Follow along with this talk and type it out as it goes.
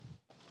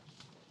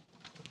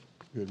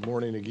Good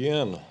morning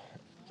again.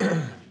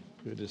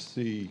 Good to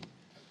see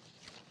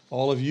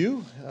all of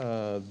you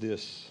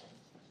this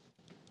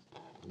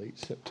late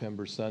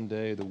September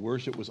Sunday. The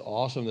worship was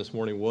awesome this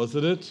morning,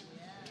 wasn't it?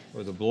 It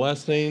was a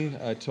blessing.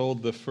 I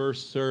told the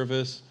first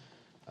service,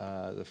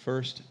 the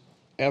first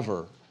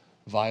ever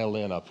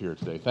violin up here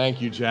today.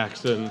 Thank you,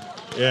 Jackson.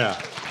 Yeah.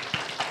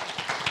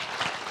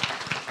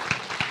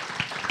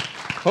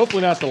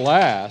 Hopefully not the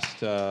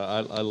last.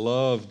 I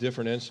love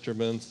different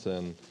instruments,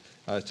 and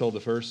I told the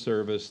first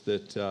service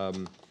that,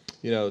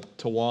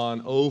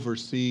 Tawan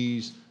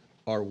oversees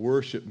our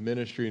worship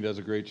ministry and does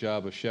a great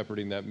job of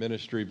shepherding that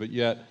ministry, but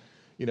yet,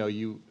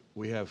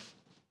 we have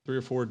 3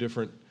 or 4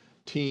 different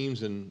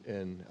teams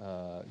and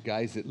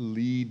guys that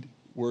lead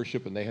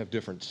worship, and they have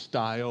different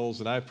styles,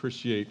 and I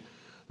appreciate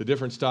the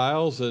different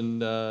styles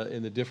and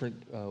in the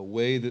different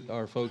way that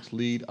our folks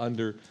lead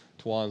under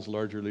Tawan's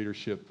larger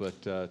leadership,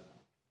 but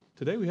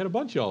today we had a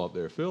bunch of y'all up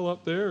there, Phil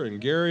up there,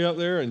 and Gary up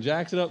there, and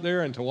Jackson up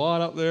there, and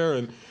Tawan up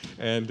there,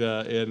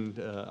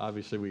 and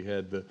obviously we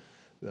had the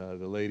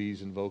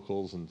ladies and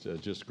vocals, and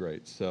just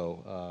great.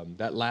 So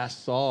that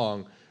last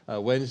song,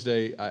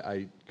 Wednesday,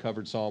 I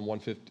covered Psalm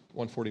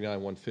 149,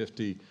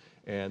 150,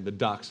 and the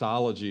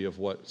doxology of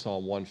what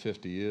Psalm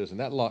 150 is, and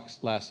that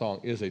last song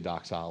is a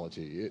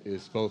doxology. It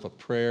is both a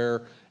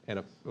prayer and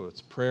a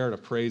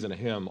praise and a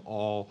hymn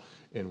all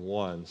in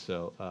one.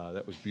 So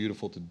that was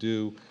beautiful to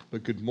do.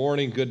 But good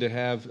morning. Good to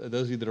have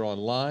those of you that are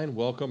online.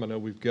 Welcome. I know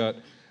we've got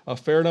a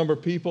fair number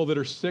of people that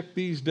are sick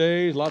these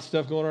days. Lots of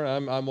stuff going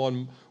on. I'm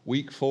on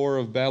week 4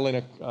 of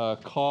battling a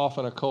cough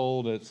and a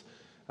cold. It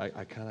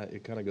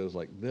kind of goes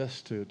like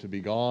this to be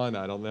gone.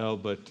 I don't know,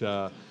 but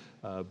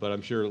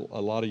I'm sure a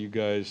lot of you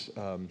guys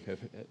have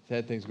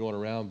had things going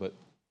around. But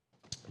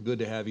good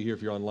to have you here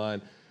if you're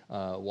online.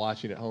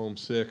 Watching at home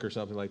sick or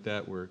something like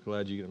that, we're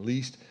glad you can at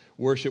least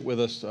worship with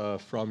us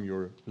from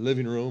your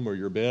living room or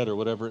your bed or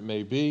whatever it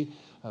may be.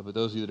 But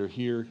those of you that are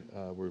here,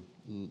 we're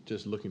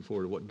just looking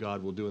forward to what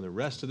God will do in the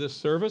rest of this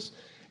service.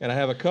 And I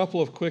have a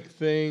couple of quick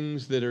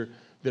things that are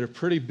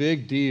pretty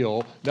big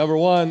deal. Number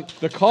one,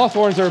 the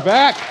Cawthorns are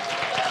back.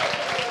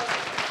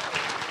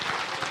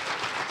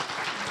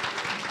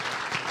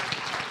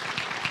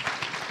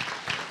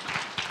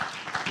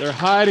 They're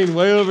hiding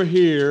way over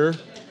here.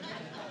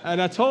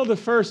 And I told the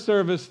first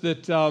service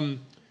that,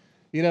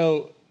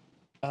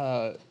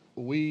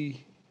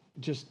 we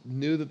just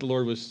knew that the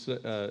Lord was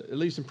at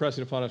least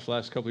impressing upon us the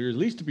last couple of years, at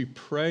least to be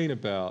praying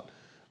about,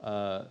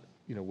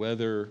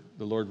 whether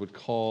the Lord would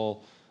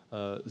call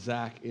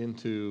Zach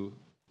into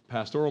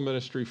pastoral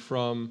ministry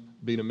from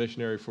being a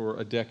missionary for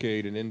a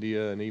decade in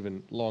India and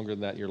even longer than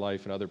that in your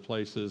life in other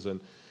places,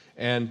 and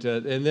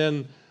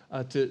then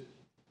to,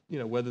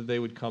 whether they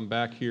would come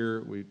back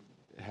here. We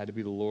had to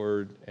be the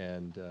Lord,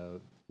 and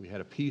we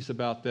had a peace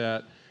about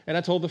that. And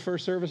I told the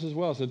first service as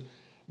well, I said,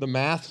 the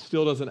math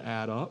still doesn't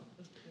add up.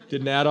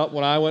 Didn't add up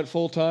when I went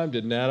full-time.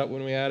 Didn't add up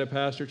when we added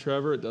Pastor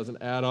Trevor. It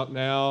doesn't add up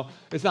now.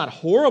 It's not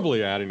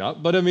horribly adding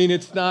up, but I mean,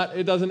 it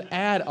doesn't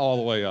add all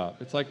the way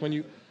up. It's like when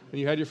you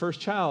had your first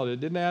child, it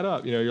didn't add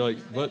up. You're like,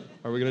 but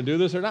are we going to do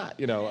this or not?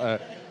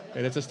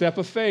 And it's a step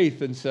of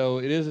faith. And so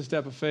it is a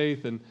step of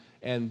faith.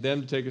 And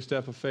them to take a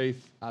step of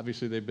faith,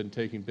 obviously they've been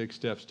taking big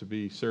steps to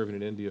be serving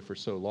in India for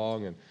so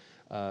long.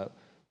 And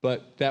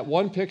but that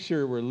one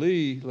picture where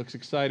Lee looks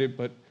excited,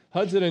 but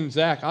Hudson and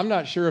Zach, I'm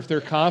not sure if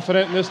they're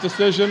confident in this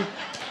decision.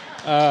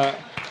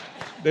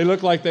 They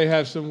look like they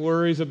have some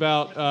worries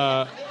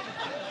about,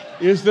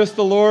 is this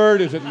the Lord?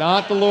 Is it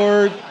not the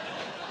Lord?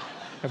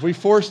 Have we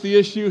forced the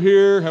issue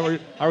here?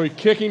 Are we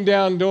kicking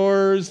down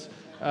doors?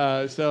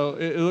 So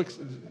it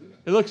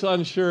looks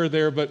unsure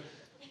there, but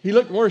he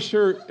looked more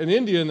sure in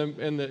India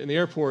in the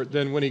airport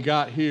than when he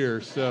got here.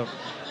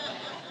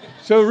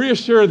 So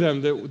reassure them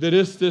that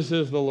this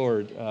is the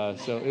Lord.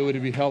 So it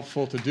would be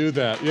helpful to do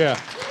that. Yeah.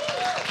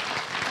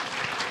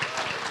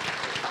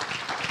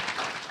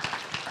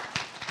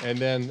 And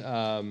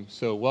then,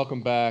 so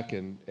welcome back,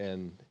 and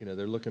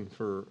they're looking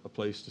for a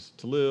place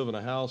to live and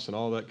a house and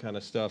all that kind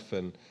of stuff.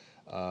 And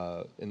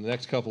in the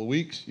next couple of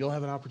weeks, you'll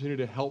have an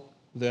opportunity to help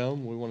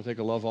them. We want to take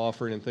a love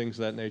offering and things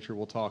of that nature.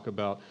 We'll talk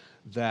about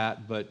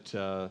that, but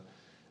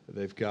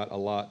they've got a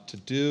lot to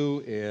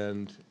do.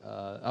 And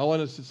I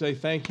wanted to say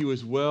thank you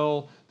as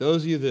well.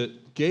 Those of you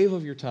that gave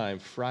of your time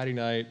Friday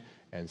night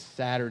and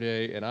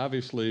Saturday, and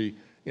obviously,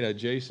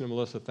 Jason and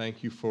Melissa,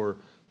 thank you for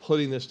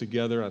putting this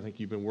together. I think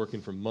you've been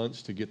working for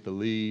months to get the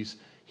Lees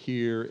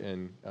here,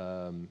 and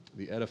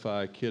the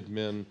Edify Kid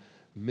Men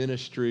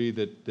ministry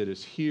that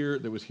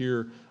was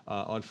here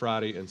on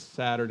Friday and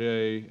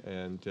Saturday,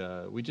 and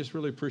we just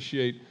really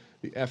appreciate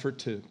the effort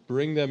to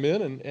bring them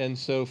in, and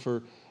so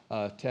for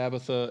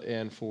Tabitha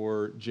and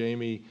for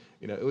Jamie,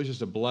 it was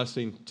just a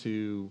blessing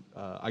to,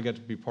 I got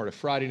to be part of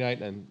Friday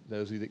night, and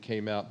those of you that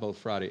came out both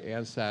Friday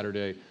and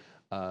Saturday,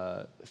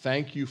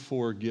 thank you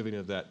for giving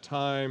of that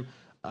time.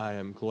 I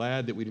am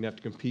glad that we didn't have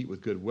to compete with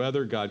good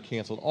weather. God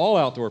canceled all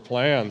outdoor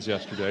plans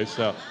yesterday,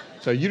 so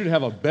you didn't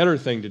have a better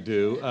thing to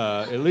do,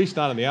 at least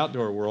not in the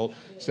outdoor world.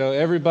 So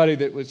everybody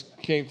that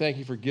came, thank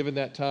you for giving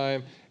that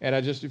time. And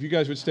if you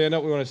guys would stand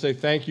up, we want to say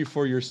thank you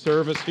for your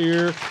service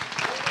here.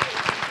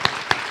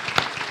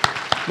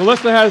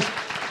 Melissa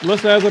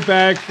has a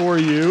bag for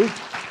you,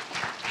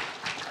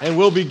 and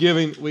we'll be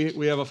giving.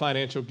 We have a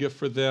financial gift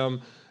for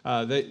them.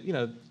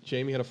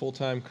 Jamie had a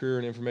full-time career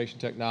in information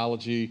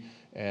technology,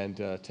 and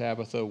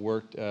Tabitha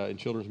worked in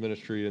children's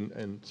ministry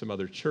and some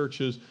other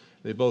churches.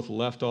 They both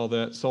left all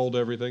that, sold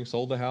everything,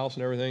 sold the house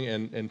and everything,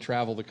 and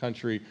traveled the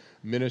country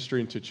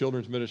ministering to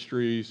children's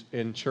ministries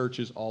in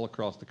churches all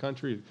across the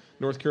country.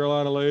 North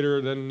Carolina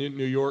later, then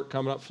New York,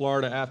 coming up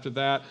Florida after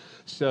that.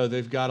 So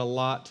they've got a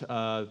lot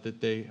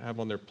that they have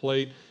on their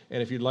plate.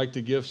 And if you'd like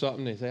to give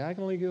something, they say, I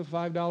can only give a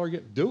 $5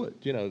 gift. Do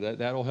it.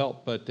 That'll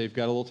help. But they've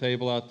got a little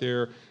table out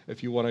there.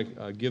 If you want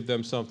to give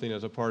them something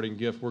as a parting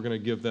gift, we're going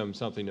to give them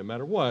something no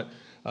matter what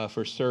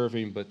for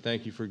serving. But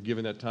thank you for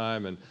giving that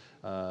time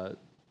and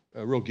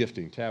real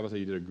gifting. Tabitha,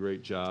 you did a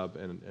great job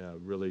and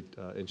really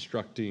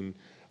instructing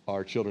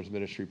our children's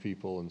ministry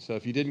people. And so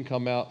if you didn't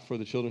come out for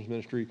the children's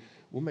ministry,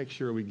 we'll make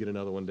sure we get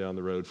another one down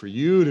the road for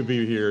you to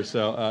be here.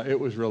 So it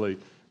was really,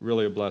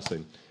 really a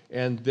blessing.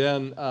 And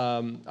then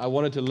I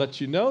wanted to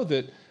let you know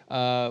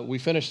that we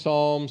finished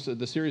Psalms,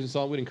 the series of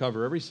Psalms. We didn't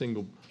cover every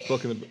single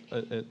book,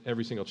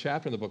 every single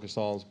chapter in the book of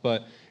Psalms,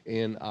 but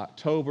in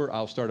October,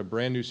 I'll start a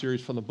brand new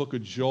series from the book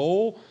of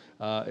Joel.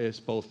 It's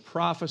both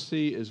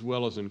prophecy as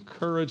well as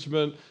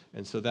encouragement,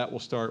 and so that will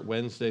start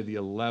Wednesday the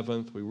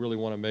 11th. We really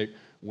want to make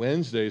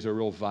Wednesdays a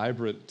real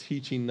vibrant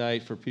teaching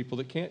night for people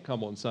that can't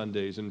come on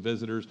Sundays and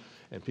visitors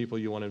and people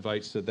you want to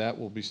invite. So that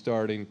will be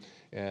starting,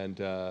 and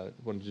I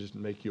want to just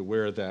make you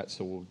aware of that.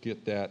 So we'll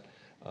get that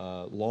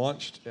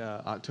launched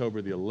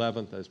October the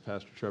 11th, as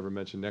Pastor Trevor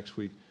mentioned. Next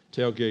week,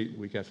 tailgate.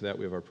 Week after that,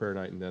 we have our prayer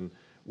night, and then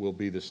will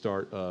be the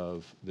start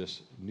of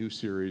this new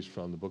series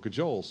from the book of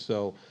Joel.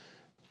 So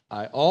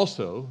I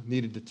also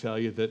needed to tell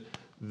you that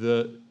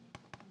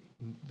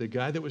the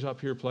guy that was up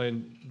here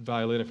playing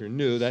violin, if you're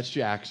new, that's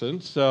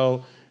Jackson.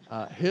 So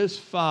his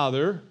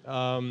father,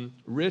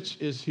 Rich,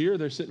 is here.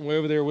 They're sitting way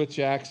over there with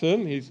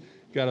Jackson. He's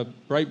got a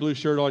bright blue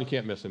shirt on. You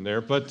can't miss him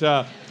there. But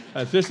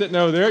they're sitting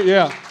over there,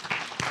 yeah.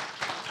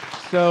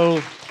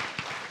 So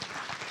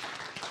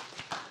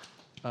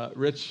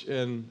Rich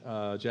and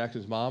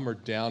Jackson's mom are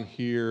down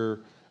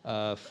here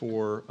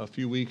for a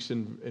few weeks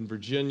in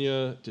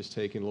Virginia, just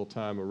taking a little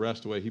time of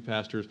rest away. He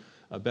pastors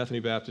Bethany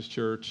Baptist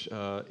Church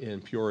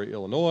in Peoria,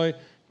 Illinois,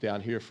 down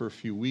here for a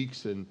few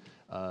weeks, and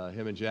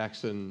him and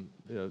Jackson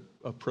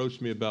approached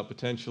me about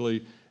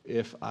potentially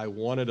if I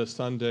wanted a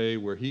Sunday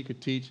where he could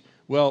teach.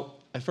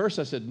 Well, at first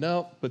I said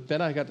no, but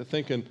then I got to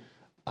thinking,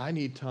 I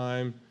need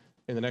time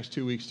in the next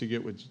 2 weeks to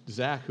get with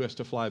Zach, who has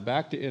to fly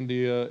back to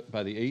India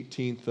by the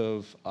 18th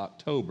of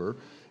October.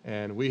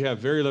 And we have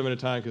very limited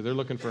time because they're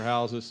looking for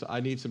houses. So I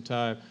need some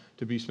time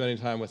to be spending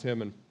time with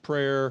him in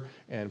prayer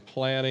and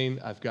planning.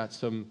 I've got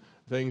some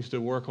things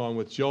to work on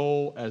with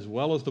Joel as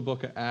well as the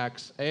book of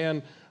Acts.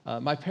 And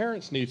my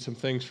parents need some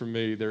things from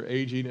me. They're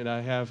aging, and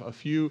I have a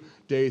few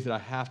days that I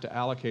have to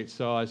allocate.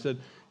 So I said,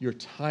 your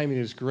timing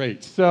is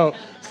great. So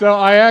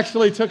I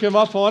actually took him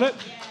up on it.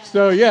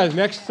 So yeah,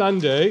 next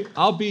Sunday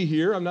I'll be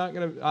here. I'm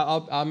actually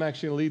going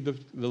to lead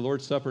the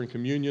Lord's Supper and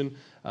communion,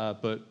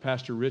 but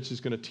Pastor Rich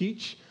is going to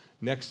teach.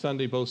 Next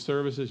Sunday, both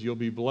services, you'll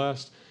be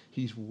blessed.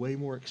 He's way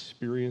more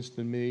experienced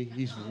than me.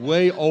 He's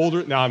way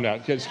older. No, I'm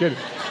not. Just kidding.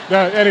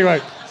 No,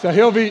 anyway, so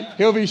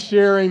he'll be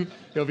sharing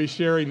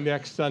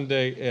next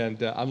Sunday,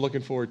 and I'm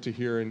looking forward to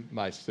hearing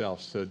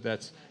myself. So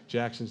that's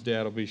Jackson's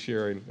dad will be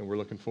sharing, and we're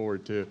looking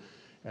forward to.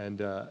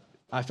 And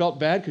I felt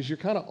bad because you're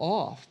kind of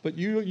off, but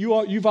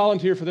you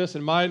volunteer for this,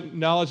 and my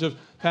knowledge of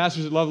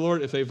pastors that love the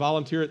Lord, if they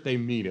volunteer it, they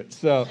mean it.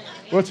 So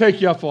we'll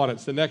take you up on it.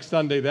 So next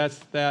Sunday, that's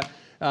that.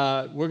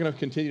 We're going to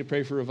continue to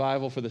pray for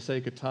revival for the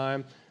sake of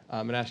time.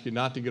 I'm going to ask you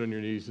not to get on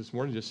your knees this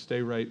morning. Just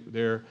stay right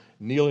there,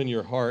 kneel in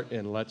your heart,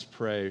 and let's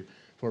pray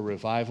for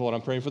revival. And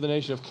I'm praying for the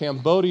nation of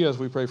Cambodia as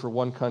we pray for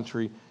one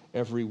country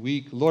every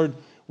week. Lord,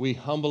 we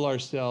humble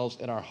ourselves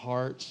in our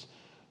hearts.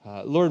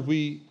 Lord,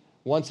 we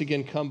once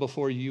again come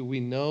before you. We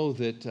know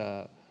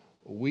that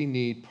we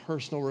need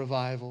personal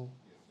revival.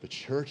 The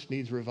church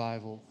needs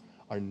revival.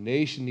 Our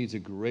nation needs a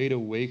great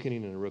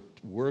awakening and a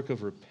work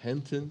of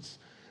repentance.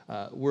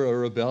 We're a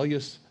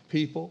rebellious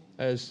people,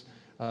 as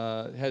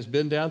has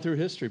been down through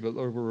history, but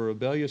Lord, we're a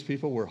rebellious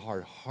people. We're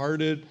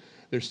hard-hearted.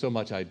 There's so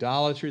much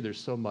idolatry. There's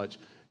so much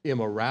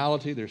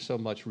immorality. There's so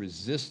much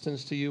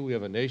resistance to you. We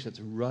have a nation that's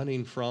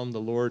running from the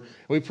Lord.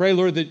 And we pray,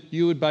 Lord, that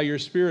you would, by your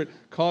Spirit,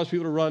 cause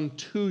people to run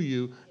to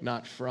you,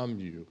 not from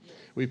you.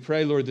 We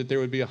pray, Lord, that there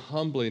would be a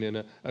humbling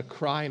and a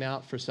crying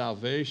out for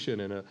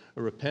salvation and a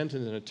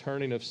repentance and a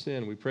turning of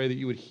sin. We pray that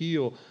you would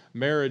heal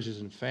marriages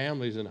and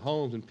families and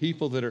homes and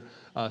people that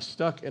are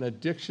stuck in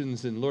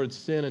addictions and, Lord,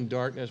 sin and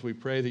darkness. We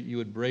pray that you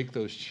would break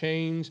those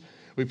chains.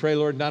 We pray,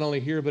 Lord, not only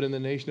here but in the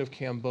nation of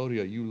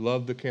Cambodia. You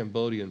love the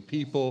Cambodian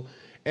people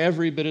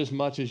every bit as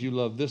much as you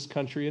love this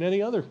country and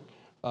any other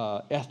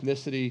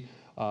ethnicity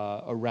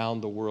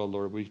around the world,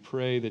 Lord. We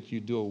pray that you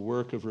do a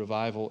work of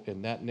revival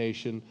in that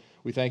nation.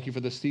 We thank you for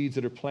the seeds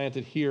that are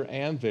planted here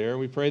and there.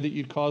 We pray that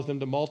you'd cause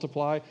them to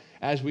multiply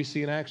as we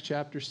see in Acts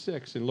chapter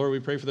 6. And Lord, we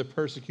pray for the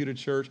persecuted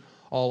church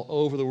all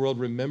over the world.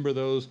 Remember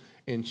those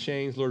in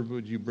chains. Lord,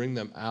 would you bring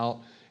them out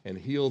and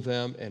heal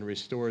them and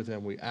restore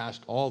them? We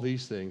ask all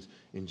these things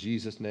in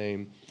Jesus'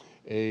 name.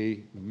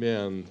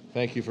 Amen.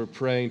 Thank you for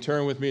praying.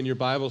 Turn with me in your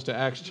Bibles to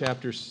Acts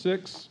chapter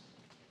 6.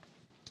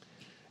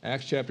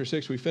 Acts chapter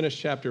 6. We finished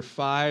chapter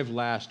 5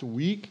 last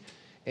week.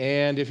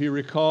 And if you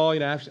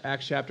recall,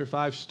 Acts chapter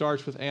 5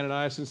 starts with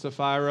Ananias and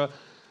Sapphira.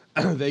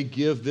 They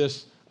give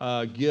this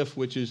gift,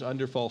 which is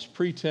under false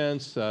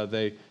pretense.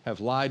 They have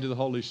lied to the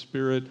Holy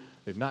Spirit.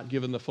 They've not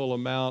given the full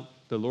amount.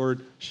 The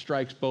Lord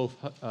strikes both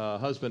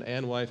husband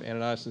and wife,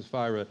 Ananias and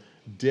Sapphira,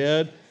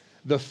 dead.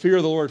 The fear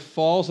of the Lord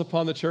falls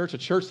upon the church, a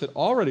church that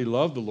already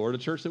loved the Lord, a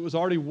church that was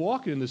already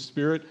walking in the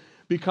Spirit,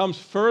 becomes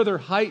further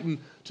heightened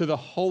to the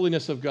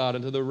holiness of God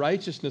and to the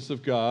righteousness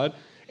of God.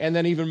 And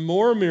then even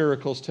more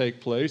miracles take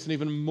place, and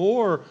even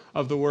more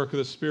of the work of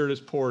the Spirit is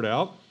poured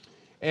out.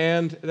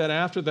 And then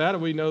after that,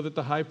 we know that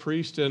the high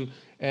priest and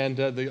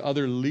the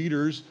other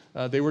leaders,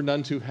 they were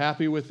none too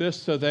happy with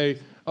this, so they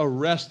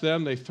arrest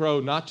them. They throw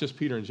not just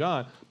Peter and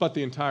John, but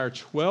the entire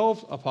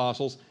 12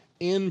 apostles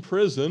in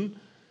prison.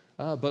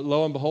 But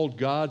lo and behold,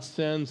 God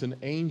sends an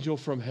angel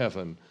from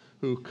heaven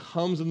who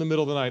comes in the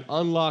middle of the night,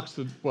 unlocks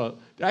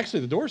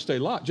the doors stay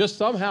locked, just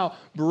somehow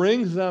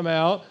brings them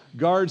out.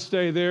 Guards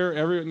stay there.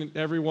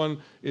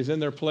 Everyone is in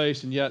their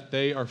place, and yet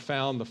they are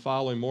found the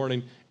following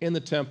morning in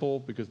the temple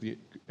because the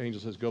angel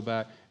says, go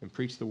back and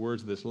preach the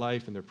words of this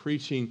life, and they're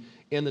preaching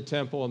in the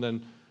temple, and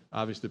then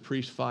obviously the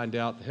priests find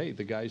out, hey,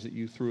 the guys that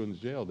you threw in the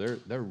jail,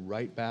 they're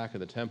right back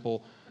in the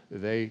temple.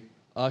 They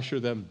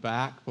usher them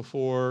back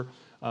before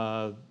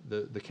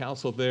the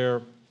council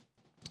there.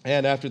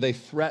 And after they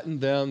threatened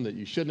them that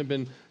you shouldn't have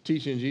been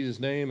teaching in Jesus'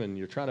 name and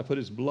you're trying to put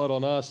his blood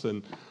on us,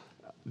 and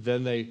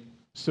then they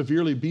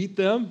severely beat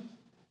them,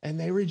 and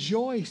they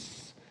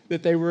rejoice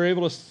that they were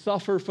able to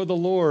suffer for the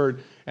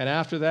Lord. And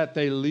after that,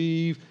 they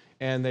leave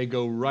and they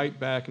go right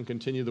back and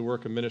continue the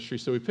work of ministry.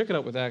 So we pick it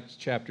up with Acts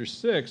chapter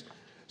 6.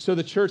 So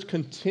the church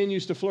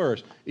continues to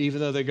flourish, even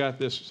though they got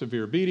this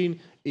severe beating,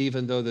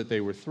 even though that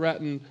they were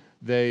threatened.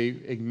 They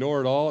ignore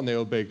it all and they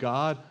obey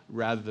God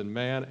rather than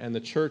man, and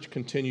the church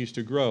continues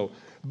to grow.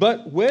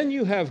 But when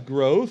you have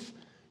growth,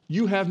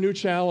 you have new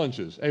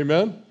challenges.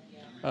 Amen?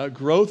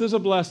 Growth is a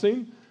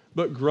blessing,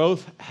 but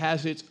growth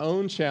has its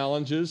own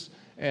challenges,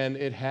 and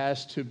it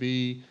has to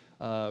be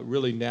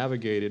really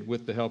navigated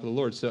with the help of the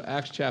Lord. So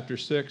Acts chapter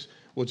 6,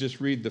 we'll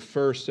just read the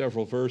first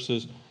several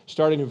verses,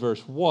 starting in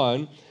verse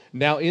 1.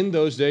 Now in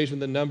those days when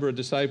the number of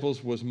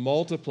disciples was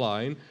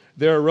multiplying,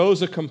 there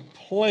arose a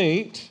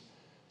complaint.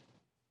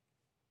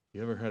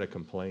 You ever had a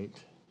complaint?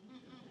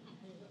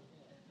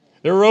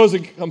 There arose a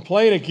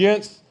complaint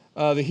against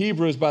the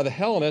Hebrews by the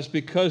Hellenists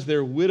because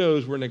their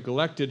widows were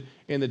neglected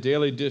in the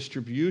daily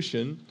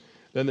distribution.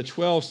 Then the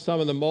 12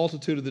 summoned the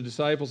multitude of the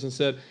disciples and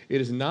said, it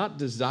is not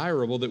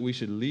desirable that we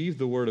should leave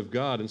the word of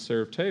God and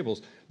serve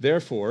tables.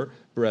 Therefore,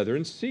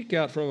 brethren, seek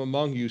out from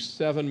among you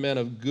 7 men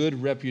of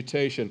good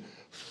reputation,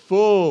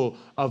 full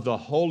of the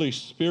Holy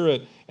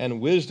Spirit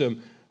and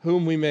wisdom,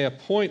 whom we may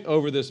appoint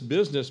over this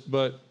business,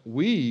 but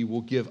we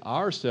will give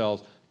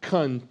ourselves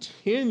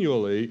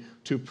continually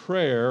to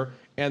prayer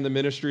and the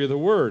ministry of the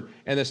word.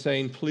 And the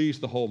saying pleased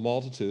the whole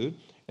multitude,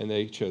 and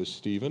they chose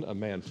Stephen, a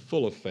man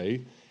full of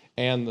faith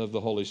and of the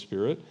Holy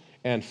Spirit,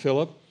 and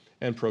Philip,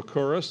 and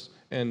Prochorus,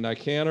 and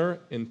Nicanor,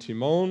 and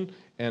Timon,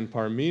 and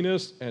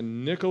Parmenas,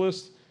 and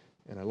Nicholas,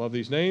 and I love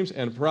these names,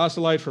 and a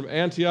proselyte from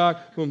Antioch,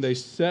 whom they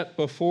set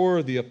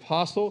before the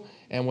apostle,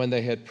 and when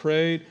they had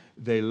prayed,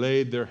 they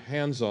laid their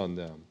hands on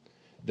them.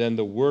 Then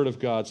the word of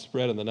God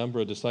spread, and the number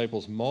of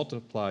disciples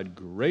multiplied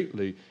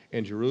greatly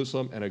in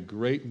Jerusalem, and a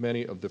great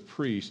many of the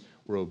priests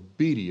were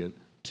obedient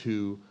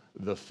to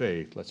the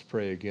faith. Let's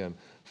pray again.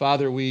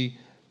 Father, we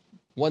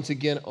once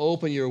again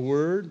open your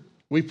word.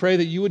 We pray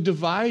that you would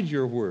divide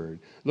your word.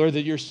 Lord,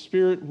 that your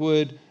Spirit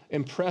would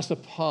impress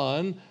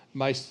upon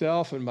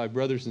myself and my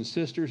brothers and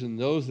sisters and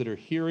those that are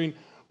hearing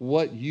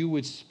what you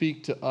would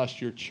speak to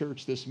us, your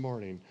church, this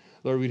morning.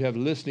 Lord, we'd have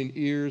listening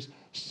ears,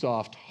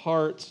 soft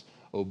hearts,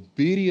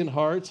 obedient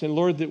hearts, and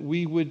Lord, that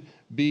we would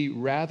be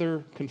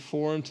rather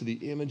conformed to the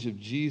image of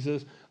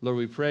Jesus. Lord,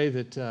 we pray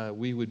that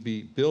we would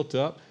be built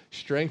up,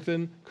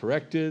 strengthened,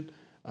 corrected,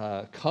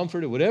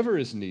 comforted, whatever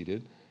is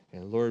needed.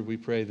 And Lord, we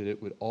pray that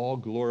it would all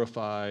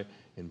glorify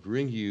and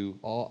bring you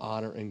all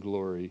honor and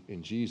glory.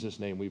 In Jesus'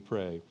 name we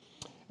pray.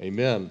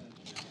 Amen.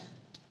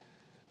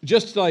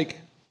 Just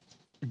like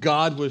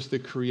God was the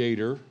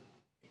creator,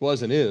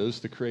 was and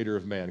is the creator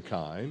of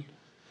mankind,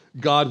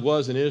 God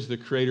was and is the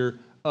creator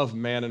of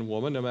man and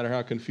woman, no matter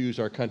how confused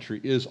our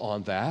country is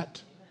on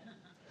that.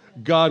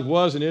 God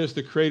was and is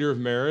the creator of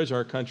marriage,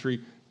 our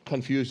country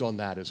confused on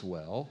that as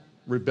well.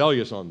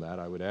 Rebellious on that,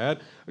 I would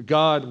add.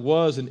 God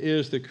was and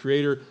is the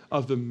creator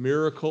of the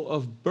miracle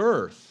of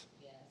birth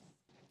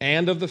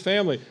and of the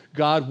family.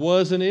 God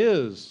was and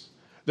is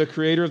the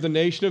creator of the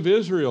nation of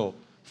Israel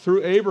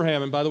through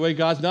Abraham. And by the way,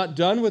 God's not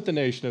done with the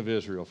nation of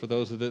Israel, for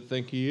those that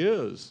think he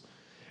is.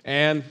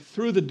 And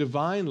through the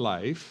divine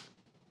life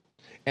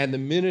and the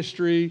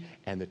ministry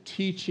and the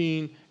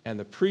teaching and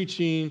the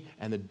preaching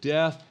and the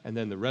death and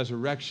then the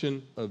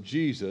resurrection of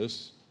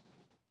Jesus,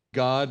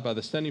 God, by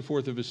the sending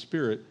forth of his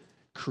Spirit,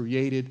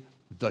 created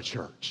the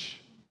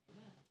church.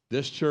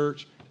 This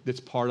church that's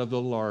part of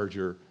the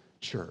larger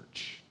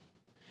church.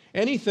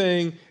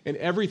 Anything and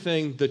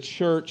everything the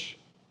church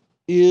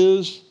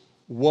is,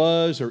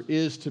 was, or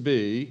is to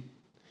be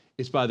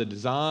is by the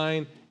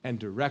design and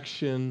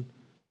direction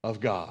of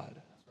God.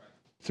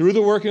 Through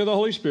the working of the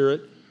Holy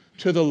Spirit,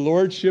 to the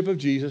lordship of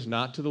Jesus,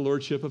 not to the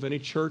lordship of any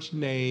church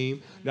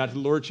name, not to the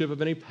lordship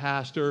of any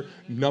pastor,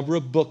 number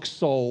of books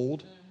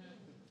sold,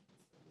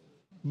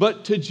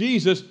 but to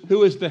Jesus,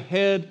 who is the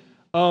head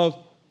of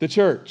the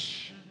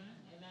church.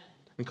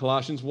 In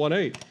Colossians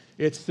 1:8,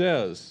 it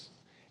says,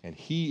 and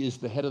he is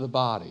the head of the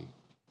body,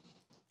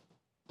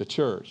 the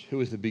church,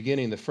 who is the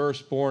beginning, the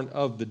firstborn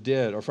of the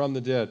dead, or from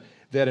the dead,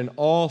 that in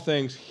all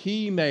things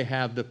he may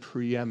have the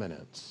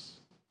preeminence.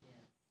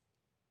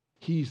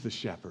 He's the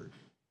shepherd.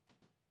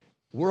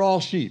 We're all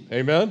sheep,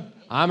 amen?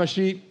 I'm a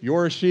sheep,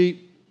 you're a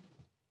sheep.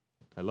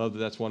 I love that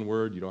that's one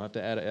word. You don't have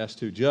to add an S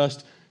to,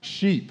 just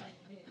sheep.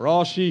 We're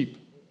all sheep.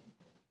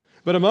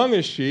 But among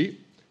his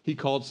sheep, he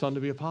called some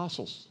to be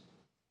apostles.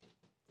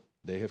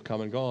 They have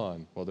come and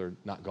gone. Well, they're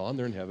not gone,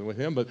 they're in heaven with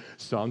him, but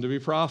some to be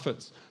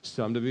prophets,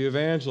 some to be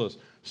evangelists,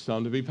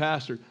 some to be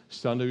pastors,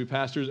 some to be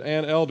pastors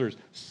and elders,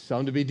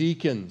 some to be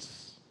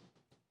deacons.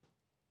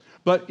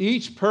 But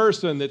each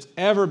person that's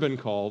ever been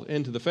called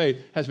into the faith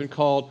has been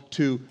called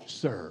to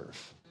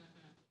serve.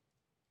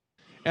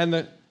 And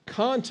the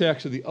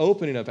context of the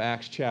opening of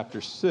Acts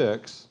chapter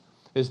 6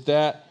 is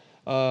that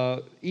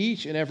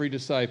each and every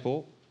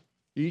disciple,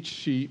 each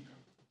sheep,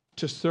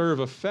 to serve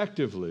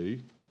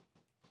effectively,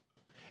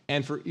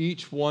 and for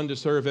each one to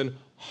serve in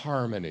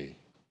harmony.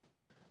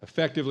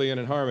 Effectively and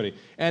in harmony.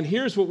 And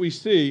here's what we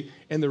see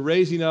in the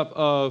raising up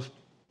of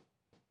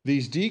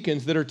these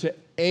deacons that are to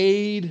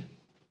aid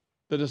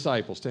the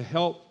disciples, to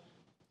help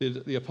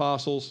the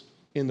apostles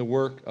in the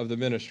work of the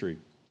ministry.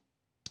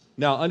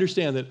 Now,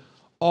 understand that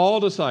all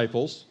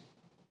disciples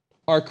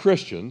are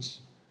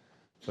Christians,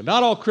 but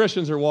not all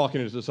Christians are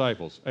walking as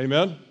disciples.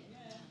 Amen?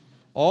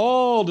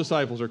 All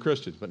disciples are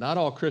Christians, but not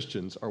all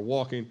Christians are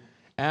walking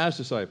as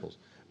disciples.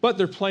 But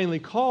they're plainly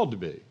called to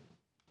be.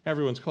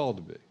 Everyone's called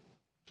to be.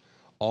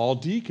 All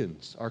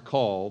deacons are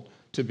called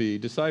to be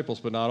disciples,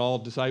 but not all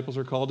disciples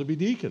are called to be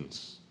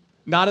deacons.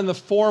 Not in the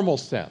formal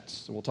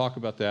sense. And we'll talk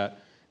about that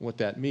and what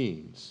that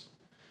means.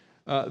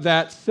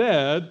 That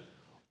said,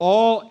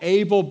 all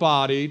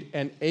able-bodied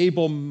and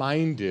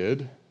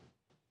able-minded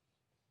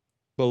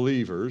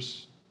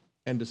believers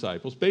and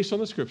disciples, based on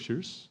the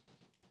Scriptures,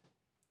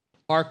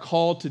 are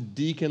called to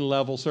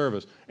deacon-level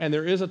service. And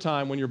there is a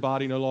time when your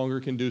body no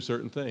longer can do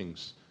certain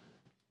things.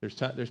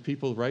 There's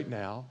people right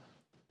now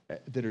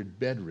that are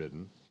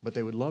bedridden, but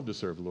they would love to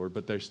serve the Lord,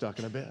 but they're stuck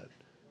in a bed.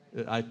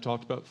 I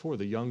talked about before,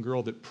 the young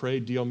girl that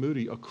prayed D.L.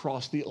 Moody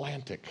across the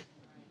Atlantic.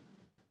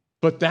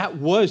 But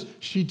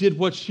she did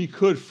what she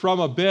could from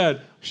a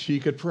bed,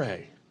 she could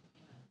pray.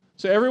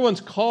 So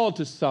everyone's called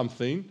to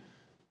something,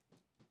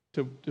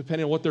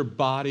 depending on what their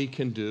body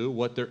can do,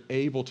 what they're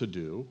able to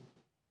do,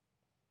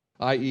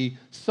 i.e.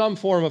 some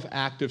form of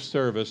active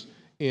service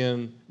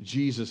in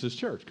Jesus'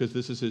 church, because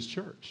this is his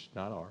church,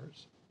 not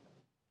ours.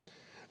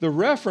 The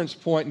reference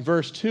point in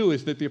verse 2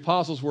 is that the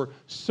apostles were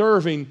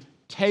serving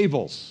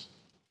tables.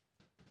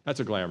 That's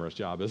a glamorous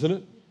job, isn't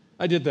it?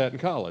 I did that in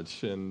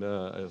college, and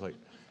I was like,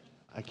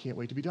 I can't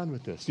wait to be done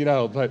with this,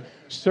 but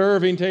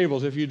serving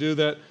tables, if you do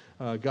that,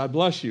 God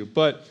bless you.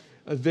 But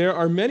there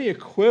are many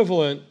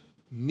equivalent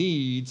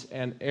needs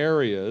and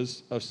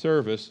areas of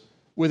service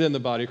within the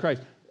body of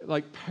Christ,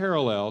 like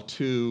parallel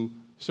to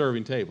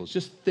serving tables,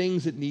 just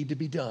things that need to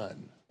be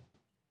done.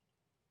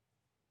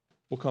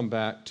 We'll come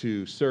back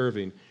to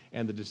serving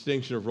and the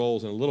distinction of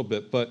roles in a little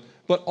bit, but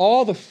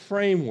all the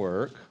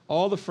framework,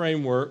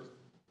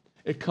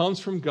 it comes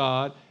from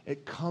God,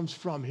 it comes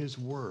from his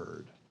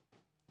word,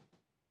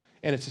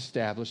 and it's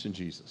established in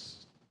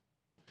Jesus.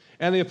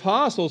 And the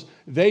apostles,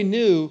 they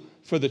knew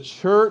for the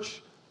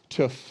church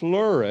to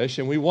flourish,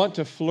 and we want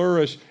to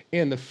flourish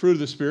in the fruit of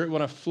the Spirit, we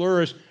want to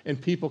flourish in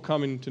people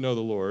coming to know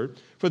the Lord.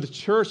 For the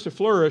church to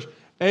flourish,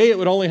 it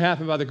would only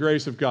happen by the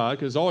grace of God,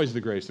 because it's always the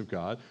grace of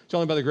God. It's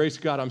only by the grace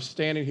of God I'm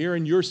standing here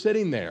and you're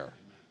sitting there.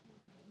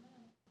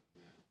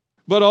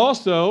 But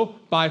also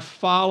by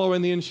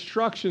following the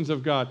instructions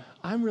of God.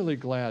 I'm really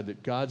glad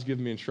that God's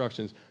given me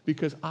instructions,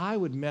 because I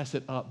would mess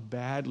it up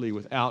badly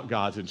without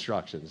God's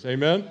instructions.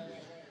 Amen?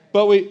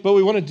 But we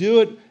want to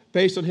do it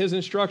based on his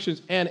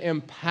instructions and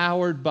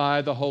empowered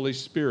by the Holy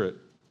Spirit.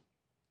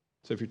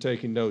 So if you're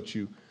taking notes,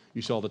 you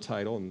saw the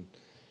title, and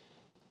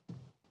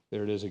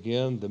there it is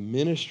again, the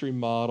ministry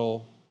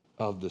model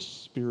of the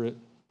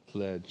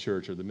Spirit-led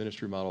church, or the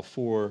ministry model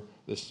for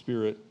the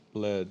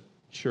Spirit-led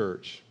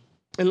church.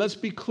 And let's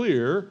be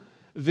clear,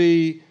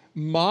 the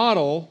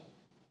model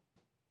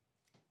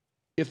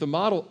If the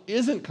model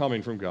isn't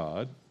coming from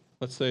God,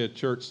 let's say a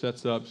church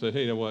sets up, say,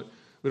 hey, you know what?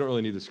 We don't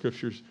really need the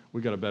scriptures.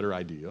 We got a better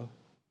idea,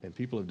 and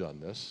people have done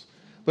this.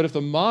 But if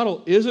the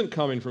model isn't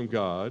coming from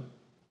God,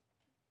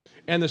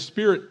 and the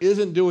Spirit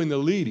isn't doing the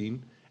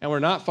leading, and we're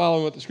not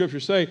following what the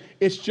scriptures say,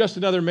 it's just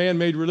another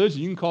man-made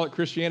religion. You can call it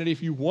Christianity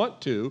if you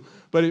want to,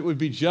 but it would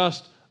be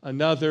just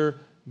another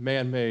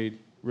man-made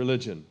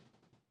religion.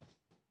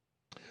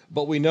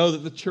 But we know that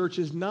the church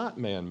is not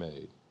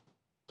man-made.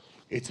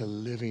 It's a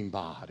living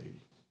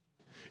body.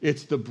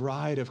 It's the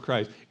bride of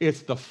Christ.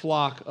 It's the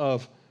flock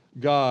of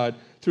God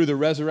through the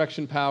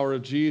resurrection power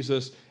of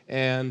Jesus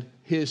and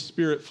his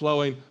Spirit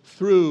flowing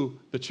through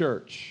the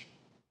church.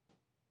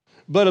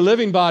 But a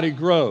living body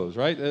grows,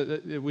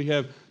 right? We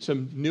have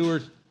some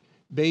newer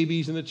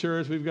babies in the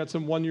church. We've got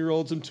some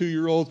 1-year-olds, some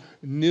 2-year-olds.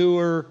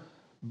 Newer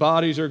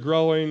bodies are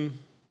growing.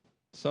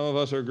 Some of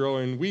us are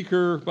growing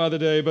weaker by the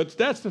day, but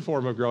that's the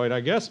form of growing,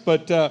 I guess.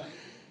 But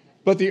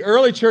the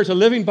early church, a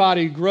living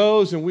body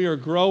grows, and we are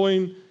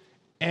growing.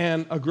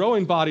 And a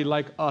growing body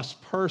like us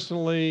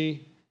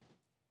personally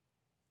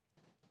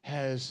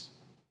has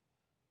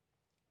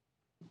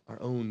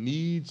our own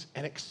needs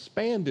and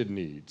expanded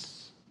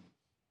needs.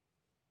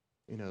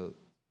 You know,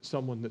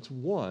 someone that's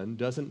 1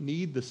 doesn't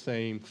need the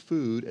same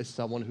food as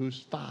someone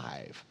who's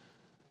 5.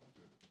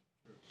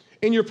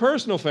 In your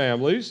personal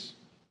families,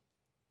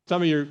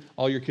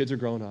 all your kids are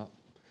grown up.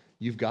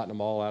 You've gotten them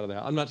all out of the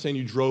house. I'm not saying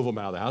you drove them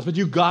out of the house, but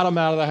you got them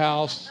out of the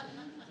house.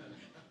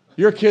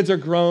 Your kids are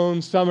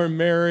grown. Some are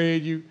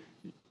married.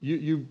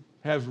 You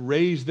have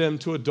raised them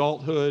to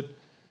adulthood.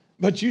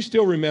 But you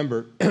still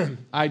remember,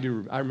 I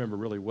remember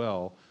really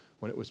well,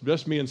 when it was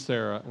just me and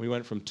Sarah, and we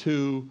went from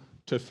 2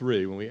 to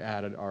 3 when we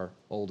added our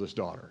oldest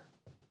daughter.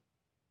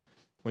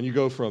 When you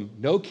go from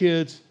no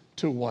kids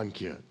to 1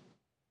 kid.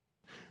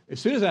 As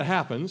soon as that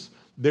happens,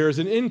 there's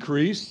an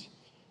increase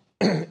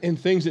in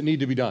things that need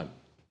to be done.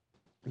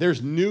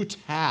 There's new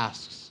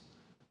tasks.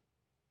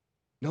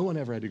 No one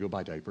ever had to go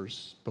buy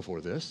diapers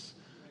before this.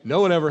 No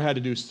one ever had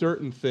to do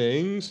certain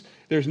things.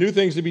 There's new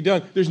things to be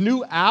done. There's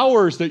new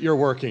hours that you're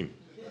working.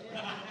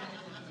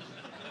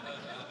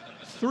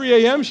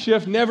 3 a.m.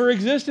 shift never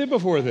existed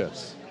before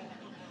this.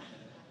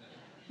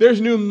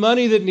 There's new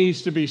money that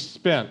needs to be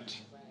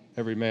spent.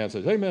 Every man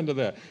says, amen to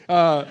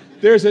that.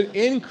 There's an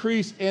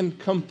increase in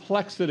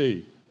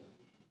complexity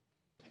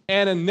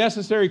and a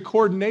necessary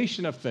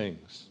coordination of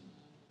things.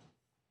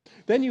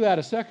 Then you add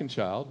a second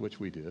child, which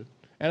we did,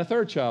 and a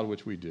third child,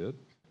 which we did.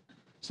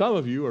 Some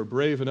of you are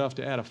brave enough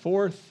to add a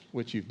 4th,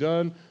 which you've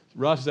done.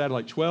 Russ has added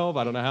like 12.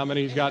 I don't know how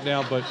many he's got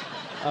now, but...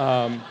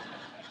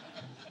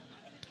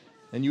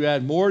 and you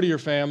add more to your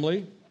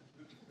family.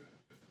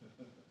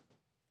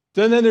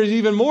 Then there's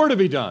even more to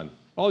be done.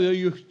 Although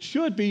you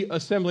should be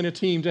assembling a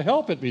team to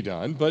help it be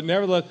done, but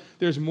nevertheless,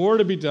 there's more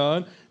to be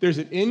done. There's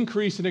an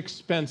increase in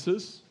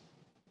expenses,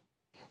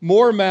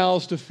 more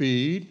mouths to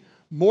feed,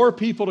 more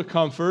people to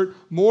comfort,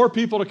 more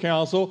people to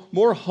counsel,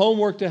 more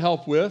homework to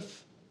help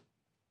with,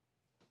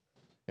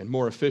 and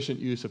more efficient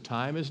use of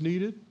time is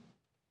needed,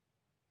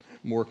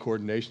 more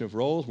coordination of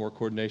roles, more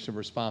coordination of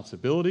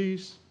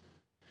responsibilities.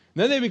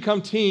 And then they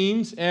become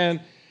teens, and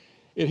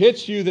it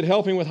hits you that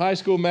helping with high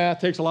school math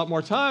takes a lot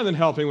more time than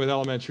helping with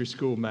elementary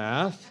school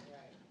math.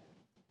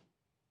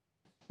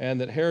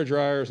 And that hair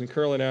dryers and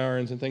curling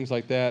irons and things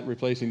like that,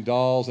 replacing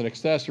dolls and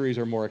accessories,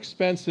 are more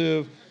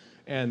expensive,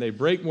 and they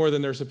break more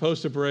than they're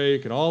supposed to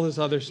break, and all this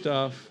other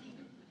stuff.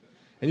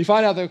 And you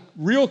find out that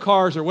real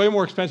cars are way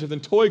more expensive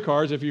than toy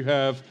cars if you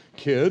have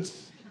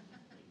kids.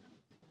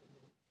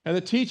 And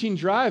that teaching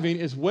driving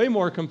is way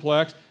more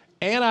complex,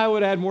 and I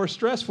would add more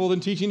stressful than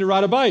teaching to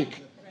ride a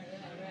bike.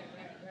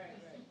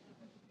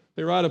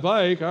 They ride a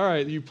bike, all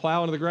right, you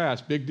plow into the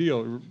grass, big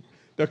deal.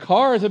 The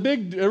car is a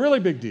really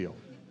big deal.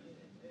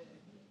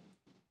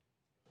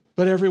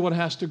 But everyone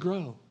has to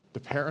grow.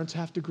 The parents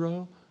have to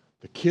grow.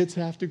 The kids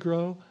have to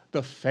grow.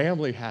 The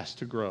family has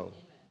to grow.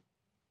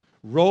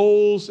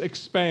 Roles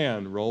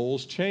expand.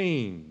 Roles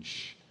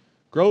change.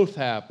 Growth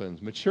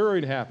happens.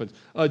 Maturing happens.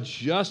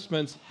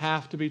 Adjustments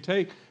have to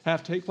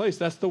take place.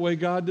 That's the way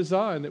God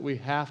designed, that we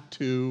have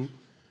to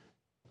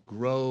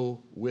grow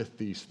with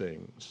these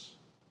things.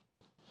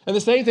 And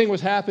the same thing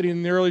was happening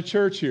in the early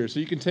church here. So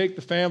you can take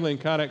the family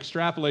and kind of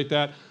extrapolate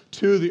that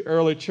to the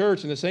early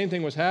church. And the same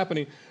thing was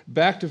happening.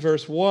 Back to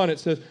verse 1, it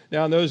says,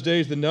 now in those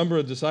days the number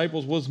of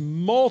disciples was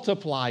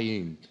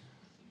multiplying.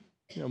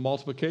 You know,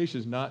 multiplication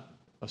is not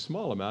a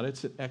small amount.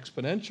 It's an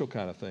exponential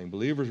kind of thing.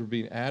 Believers were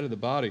being added to the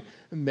body.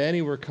 And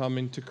many were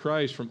coming to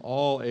Christ from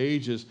all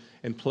ages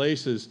and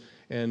places.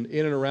 And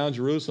in and around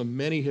Jerusalem,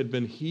 many had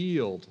been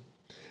healed.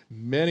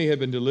 Many had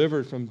been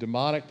delivered from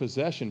demonic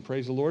possession.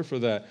 Praise the Lord for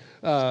that.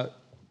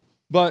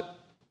 But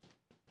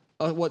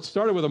what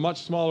started with a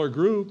much smaller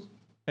group,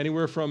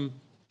 anywhere from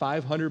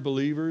 500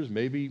 believers,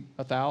 maybe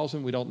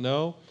 1,000, we don't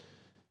know,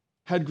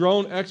 had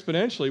grown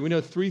exponentially. We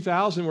know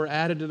 3,000 were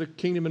added to the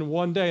kingdom in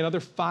one day, another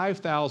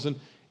 5,000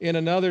 in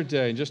another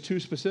day, in just 2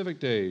 specific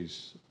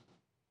days.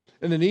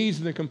 And the needs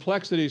and the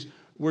complexities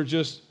were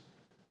just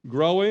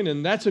growing,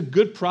 and that's a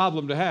good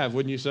problem to have,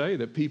 wouldn't you say?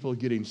 That people are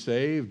getting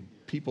saved,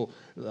 people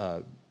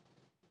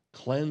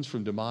cleansed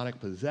from demonic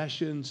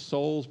possession,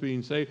 souls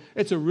being saved.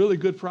 It's a really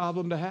good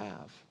problem to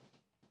have.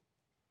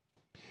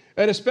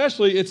 And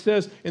especially, it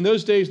says, in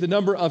those days, the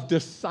number of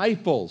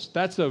disciples.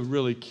 That's a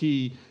really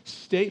key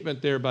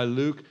statement there by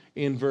Luke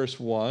in verse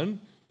 1.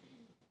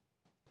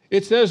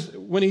 It says,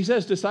 when he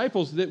says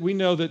disciples, that we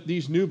know that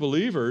these new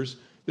believers,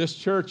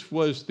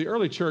 the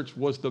early church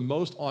was the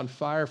most on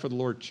fire for the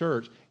Lord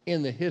church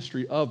in the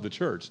history of the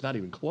church. Not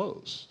even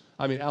close.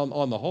 I mean,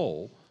 on the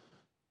whole.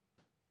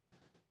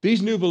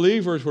 These new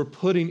believers were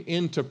putting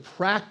into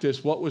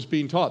practice what was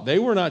being taught. They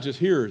were not just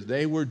hearers,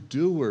 they were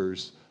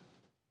doers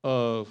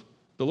of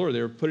the Lord.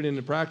 They were putting it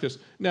into practice.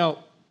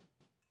 Now,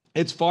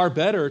 it's far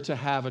better to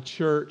have a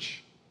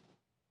church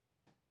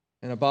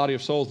and a body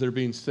of souls that are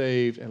being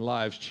saved and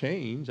lives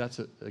changed. That's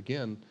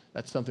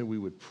something we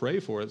would pray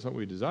for. That's something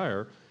we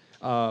desire.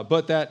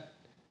 But that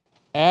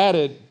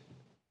added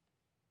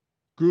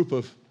group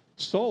of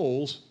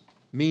souls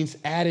means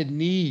added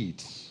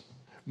needs.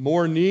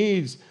 More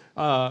needs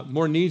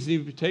need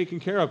to be taken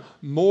care of.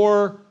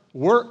 More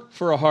work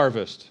for a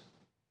harvest.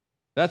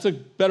 That's a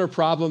better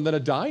problem than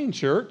a dying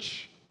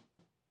church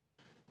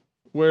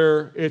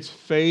where it's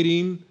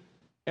fading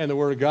and the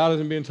Word of God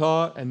isn't being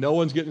taught and no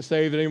one's getting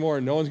saved anymore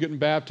and no one's getting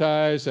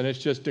baptized and it's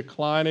just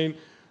declining.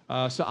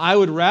 So I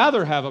would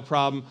rather have a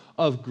problem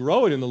of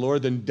growing in the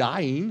Lord than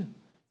dying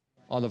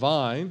on the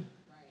vine.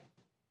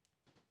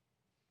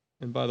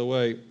 And by the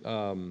way,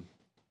 I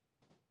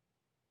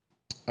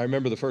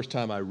remember the first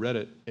time I read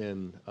it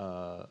in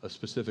a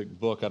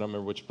specific book. I don't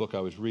remember which book I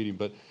was reading,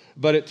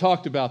 but it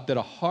talked about that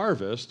a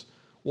harvest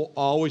will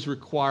always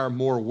require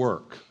more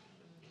work.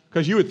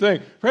 Because you would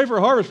think, pray for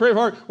a harvest, pray for a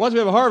harvest. Once we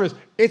have a harvest,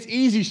 it's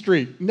easy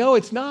street. No,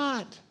 it's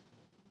not.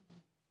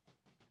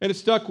 And it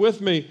stuck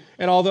with me.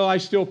 And although I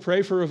still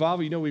pray for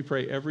revival, we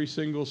pray every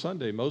single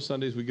Sunday. Most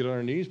Sundays we get on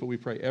our knees, but we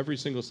pray every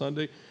single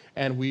Sunday.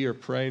 And we are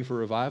praying for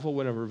revival.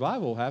 When a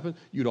revival happens,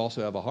 you'd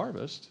also have a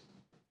harvest.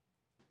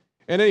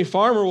 And any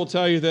farmer will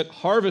tell you that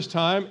harvest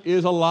time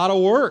is a lot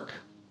of work.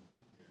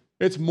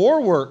 It's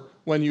more work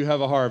when you have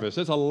a harvest.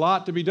 It's a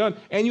lot to be done.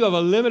 And you have a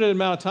limited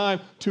amount of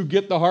time to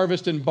get the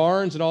harvest in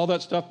barns and all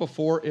that stuff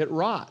before it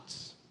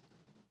rots.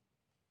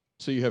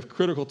 So you have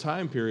critical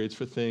time periods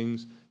for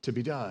things to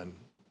be done.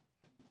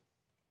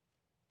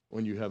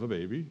 When you have a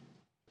baby,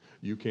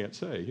 you can't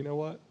say, you know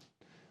what?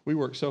 We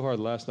worked so hard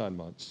the last 9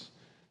 months.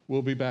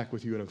 We'll be back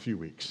with you in a few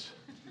weeks.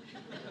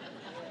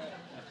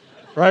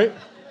 Right?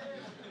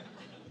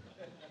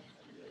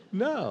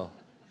 No.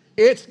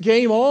 It's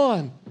game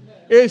on.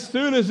 As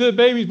soon as the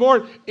baby's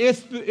born,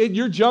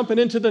 you're jumping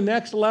into the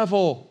next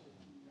level.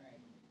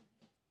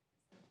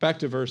 Back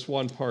to verse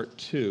 1, part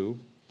 2.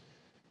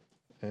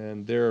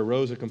 And there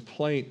arose a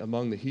complaint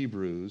among the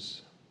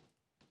Hebrews.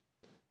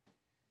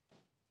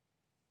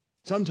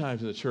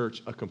 Sometimes in the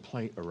church, a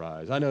complaint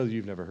arises. I know that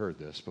you've never heard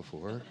this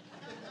before.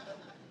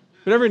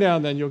 But every now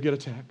and then, you'll get a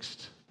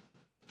text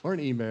or an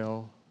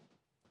email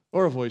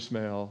or a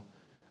voicemail.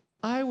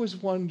 I was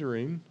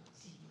wondering,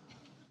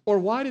 or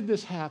why did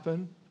this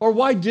happen? Or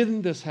why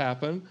didn't this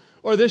happen?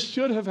 Or this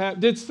should have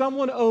happened. Did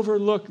someone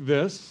overlook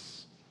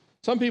this?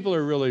 Some people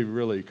are really,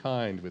 really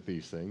kind with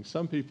these things.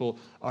 Some people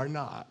are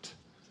not.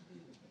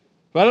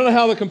 But I don't know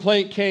how the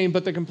complaint came,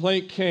 but the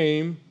complaint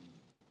came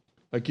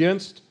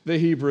against the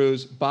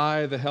Hebrews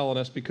by the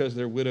Hellenists because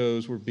their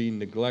widows were being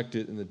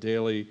neglected in the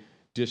daily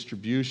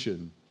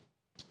distribution.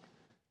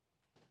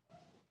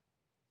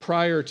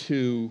 Prior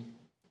to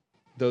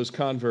those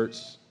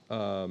converts,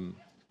 or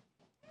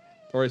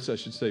I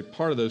should say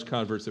part of those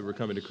converts that were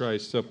coming to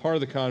Christ, so part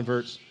of the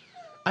converts,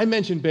 I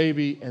mentioned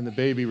baby and the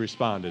baby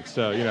responded,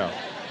 so,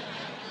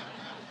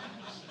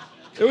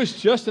 it was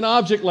just an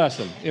object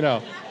lesson,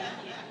 The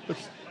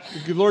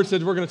Lord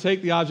said we're going to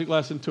take the object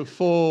lesson to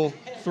full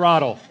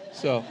throttle.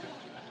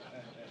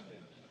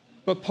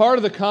 But part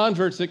of the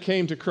converts that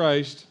came to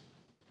Christ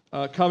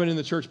coming in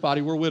the church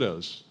body were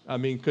widows.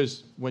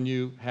 Because when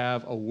you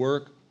have a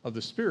work of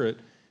the Spirit,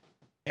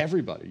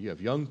 everybody, you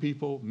have young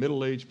people,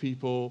 middle-aged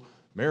people,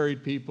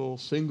 married people,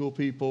 single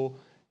people,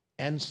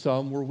 and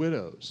some were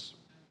widows.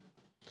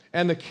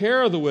 And the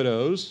care of the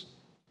widows,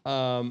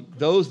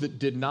 those that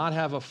did not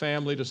have a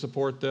family to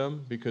support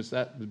them, because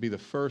that would be the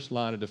first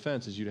line of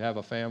defense, is you'd have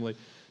a family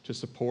to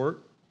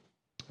support.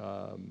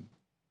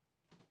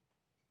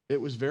 It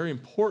was very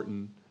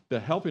important. The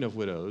helping of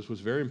widows was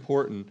a very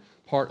important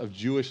part of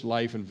Jewish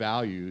life and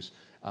values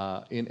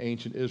in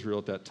ancient Israel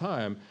at that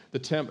time.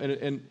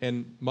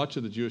 And much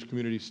of the Jewish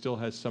community still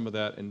has some of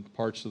that in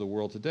parts of the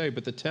world today.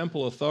 But the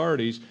temple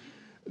authorities,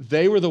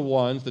 they were the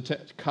ones,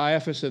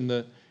 Caiaphas and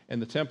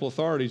the temple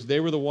authorities, they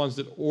were the ones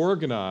that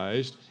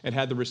organized and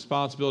had the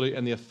responsibility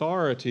and the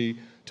authority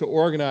to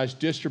organize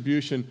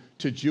distribution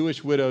to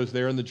Jewish widows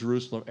there in the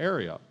Jerusalem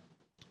area.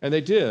 And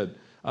they did.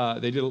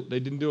 They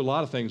didn't do a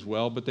lot of things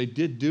well, but they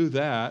did do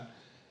that.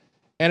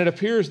 And it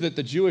appears that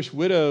the Jewish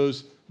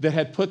widows that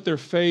had put their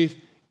faith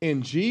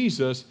in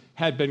Jesus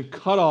had been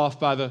cut off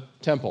by the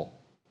temple.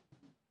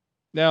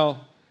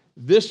 Now,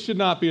 this should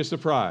not be a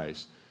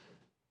surprise.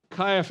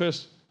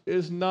 Caiaphas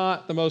is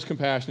not the most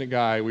compassionate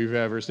guy we've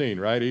ever seen,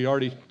 right? He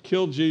already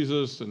killed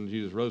Jesus, and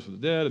Jesus rose from the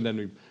dead, and then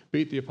we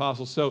beat the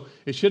apostles. So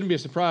it shouldn't be a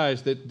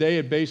surprise that they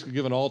had basically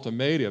given an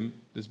ultimatum,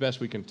 as best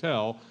we can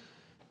tell.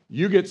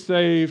 You get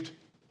saved,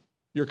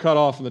 you're cut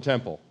off from the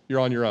temple. You're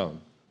on your own.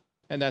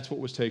 And that's what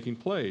was taking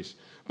place.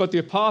 But the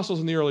apostles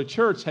in the early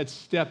church had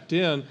stepped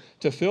in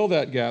to fill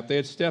that gap. They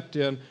had stepped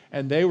in,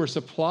 and they were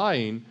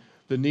supplying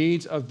the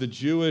needs of the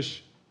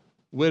Jewish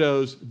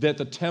widows that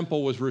the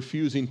temple was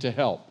refusing to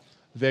help.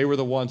 They were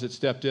the ones that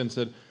stepped in and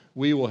said,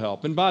 we will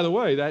help. And by the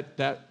way,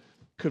 that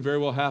could very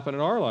well happen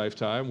in our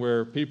lifetime,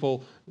 where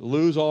people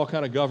lose all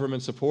kind of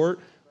government support.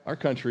 Our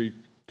country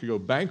could go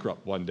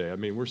bankrupt one day. I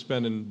mean, we're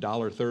spending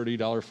 $1.30,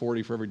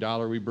 $1.40 for every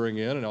dollar we bring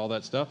in and all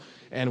that stuff.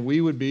 And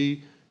we would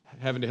be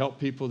having to help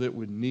people that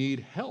would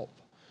need help.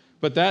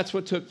 But that's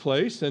what took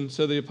place. And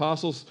so the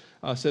apostles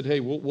said,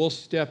 hey, we'll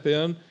step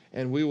in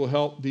and we will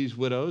help these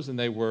widows. And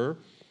they were.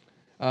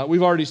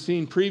 We've already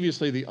seen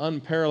previously the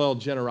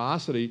unparalleled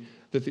generosity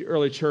that the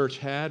early church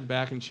had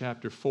back in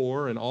chapter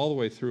 4 and all the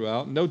way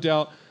throughout. No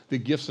doubt the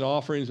gifts and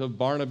offerings of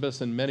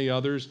Barnabas and many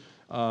others.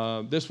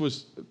 This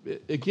was,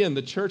 again,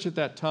 the church at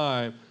that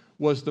time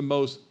was the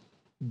most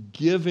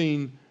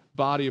giving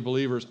body of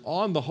believers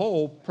on the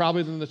whole,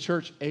 probably than the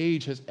church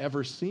age has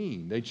ever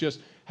seen. They just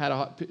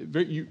had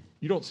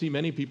you don't see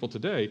many people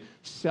today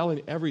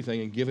selling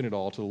everything and giving it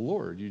all to the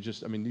Lord.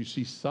 You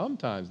see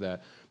sometimes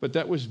that, but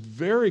that was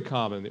very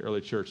common in the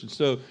early church. And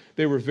so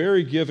they were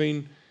very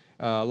giving.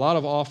 A lot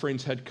of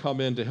offerings had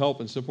come in to help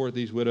and support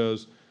these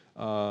widows.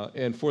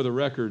 And for the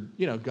record,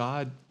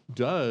 God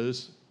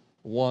does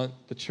want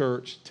the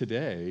church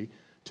today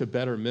to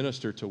better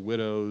minister to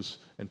widows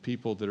and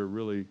people that are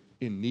really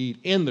in need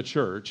in the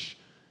church.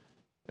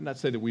 And not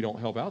say that we don't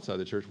help outside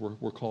the church.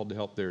 We're called to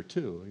help there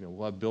too.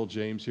 We'll have Bill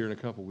James here in a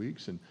couple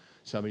weeks, and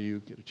some of you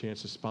get a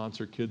chance to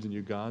sponsor kids in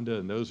Uganda,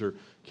 and those are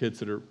kids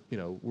that are,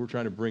 we're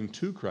trying to bring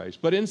to Christ.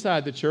 But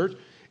inside the church,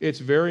 it's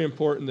very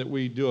important that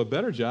we do a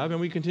better job and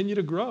we continue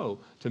to grow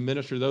to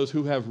minister to those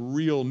who have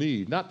real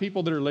need. Not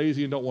people that are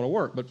lazy and don't want to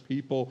work, but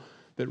people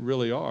that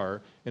really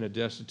are in a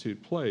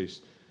destitute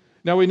place.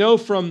 Now we know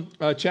from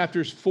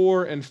chapters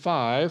 4 and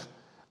 5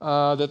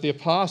 that the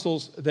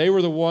apostles, they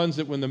were the ones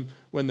that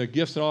when the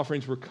gifts and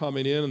offerings were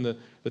coming in, and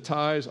the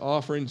tithes,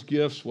 offerings,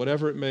 gifts,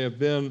 whatever it may have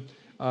been,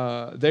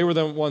 they were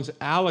the ones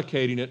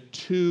allocating it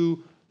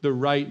to the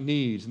right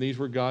needs. And these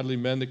were godly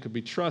men that could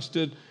be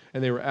trusted,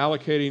 and they were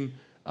allocating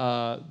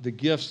the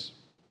gifts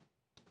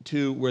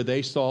to where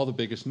they saw the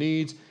biggest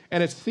needs.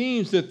 And it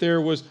seems that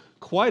there was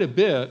quite a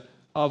bit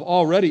of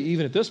already,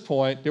 even at this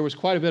point, there was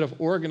quite a bit of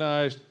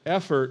organized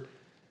effort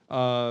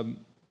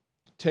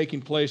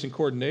taking place in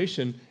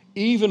coordination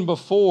even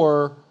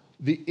before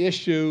the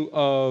issue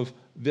of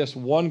this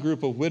one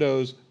group of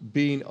widows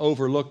being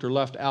overlooked or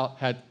left out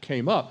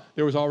came up.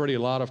 There was already a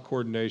lot of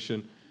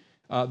coordination.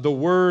 The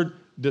word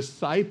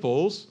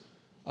disciples,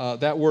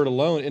 that word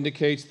alone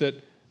indicates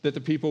that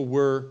the people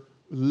were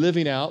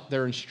living out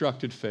their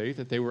instructed faith,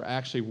 that they were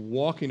actually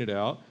walking it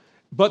out.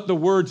 But the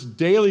words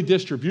daily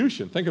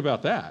distribution, think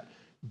about that.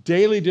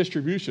 Daily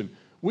distribution.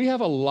 We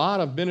have a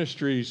lot of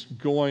ministries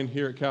going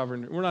here at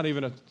Calvary. We're not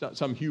even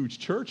some huge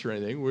church or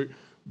anything. We're a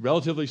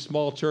relatively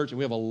small church, and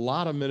we have a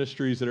lot of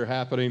ministries that are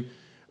happening,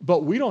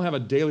 but we don't have a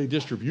daily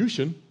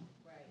distribution.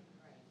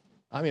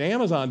 I mean,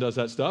 Amazon does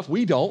that stuff.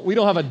 We don't. We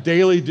don't have a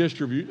daily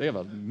distribution. They have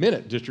a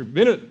minute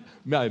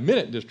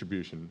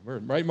distribution,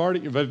 right,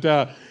 Marty?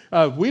 But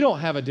we don't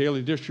have a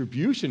daily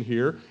distribution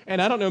here,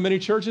 and I don't know many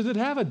churches that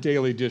have a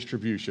daily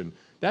distribution.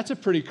 That's a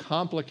pretty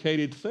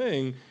complicated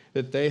thing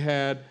that they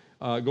had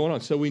going on.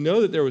 So we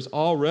know that there was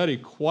already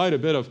quite a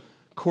bit of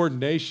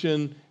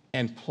coordination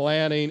and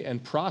planning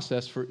and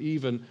process for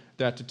even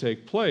that to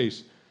take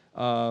place.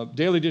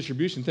 Daily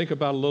distribution, think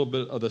about a little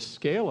bit of the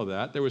scale of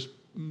that. There was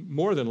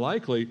more than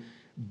likely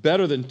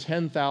better than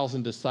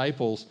 10,000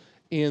 disciples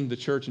in the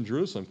church in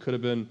Jerusalem. Could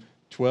have been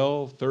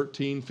 12,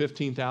 13,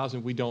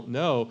 15,000, we don't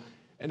know.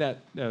 And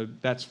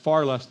that's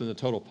far less than the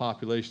total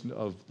population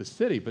of the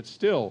city, but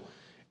still.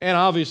 And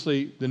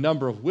obviously, the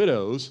number of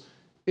widows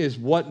is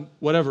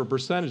whatever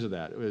percentage of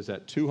that. Is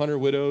that 200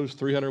 widows,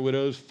 300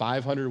 widows,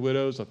 500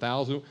 widows,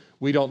 1,000?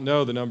 We don't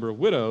know the number of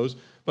widows,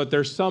 but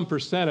there's some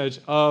percentage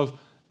of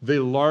the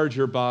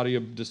larger body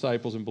of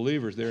disciples and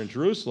believers there in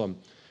Jerusalem.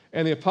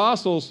 And the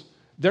apostles,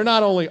 they're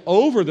not only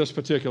over this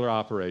particular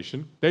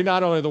operation, they're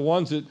not only the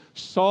ones that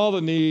saw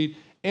the need,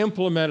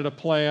 implemented a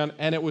plan,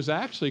 and it was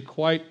actually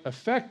quite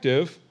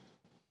effective,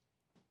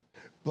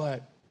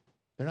 but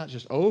they're not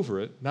just over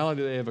it. Not only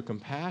do they have a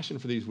compassion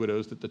for these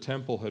widows that the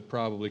temple had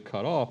probably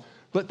cut off,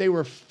 but they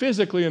were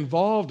physically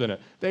involved in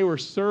it. They were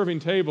serving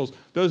tables.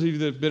 Those of you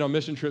that have been on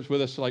mission trips with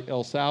us, like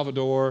El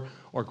Salvador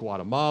or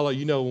Guatemala,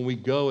 when we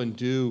go and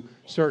do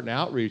certain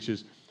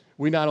outreaches,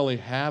 we not only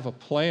have a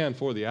plan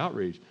for the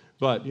outreach,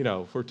 but,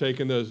 if we're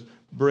taking those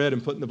bread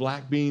and putting the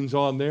black beans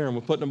on there and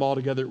we're putting them all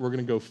together, we're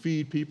going to go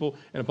feed people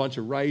and a bunch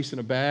of rice in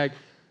a bag.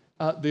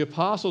 The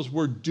apostles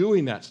were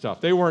doing that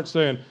stuff. They weren't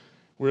saying,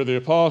 we're the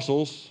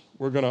apostles,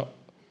 we're going to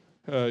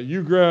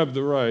You grab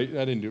the rice.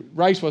 I didn't do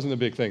rice wasn't the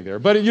big thing there,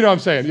 but you know what I'm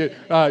saying.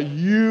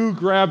 You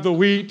grab the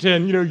wheat,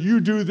 and you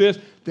do this.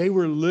 They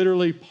were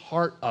literally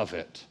part of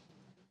it.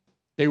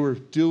 They were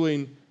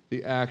doing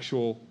the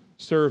actual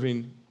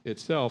serving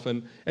itself.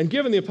 And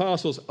given the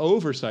apostles'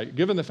 oversight,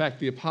 given the fact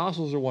the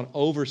apostles are one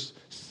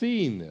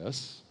overseeing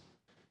this,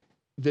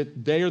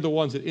 that they are the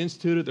ones that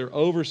instituted, they're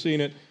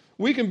overseeing it,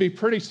 we can be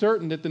pretty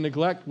certain that the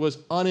neglect was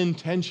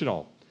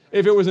unintentional.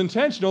 If it was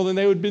intentional, then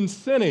they would have been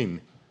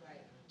sinning.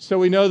 So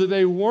we know that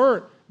they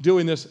weren't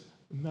doing this.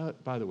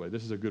 By the way,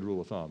 this is a good rule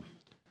of thumb.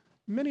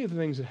 Many of the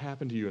things that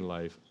happen to you in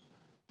life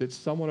that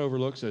someone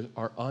overlooks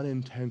are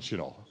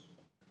unintentional.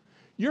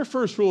 Your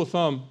first rule of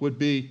thumb would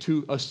be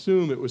to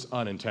assume it was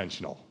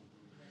unintentional.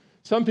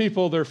 Some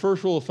people, their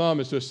first rule of thumb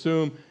is to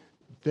assume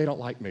they don't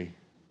like me.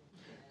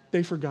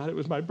 They forgot it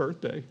was my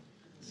birthday.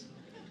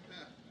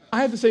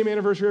 I have the same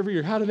anniversary every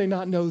year. How do they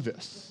not know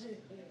this?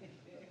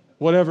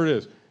 Whatever it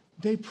is.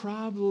 They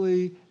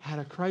probably had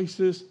a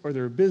crisis, or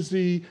they're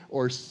busy,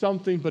 or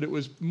something, but it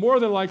was more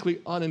than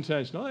likely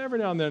unintentional. Every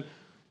now and then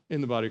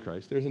in the body of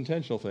Christ, there's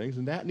intentional things,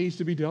 and that needs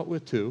to be dealt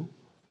with too.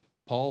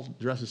 Paul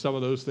addresses some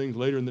of those things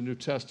later in the New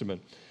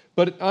Testament.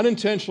 But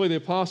unintentionally, the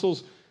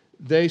apostles,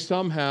 they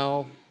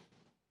somehow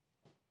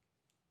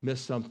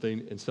missed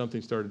something, and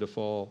something started to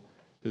fall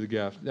through the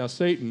gap. Now,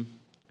 Satan,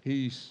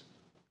 he's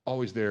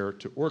always there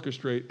to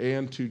orchestrate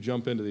and to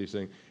jump into these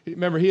things.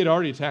 Remember, he had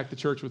already attacked the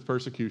church with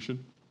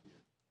persecution,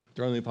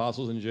 throwing the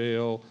apostles in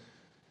jail,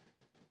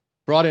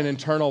 brought in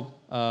internal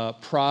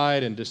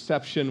pride and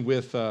deception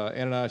with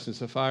Ananias and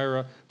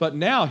Sapphira. But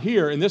now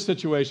here, in this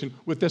situation,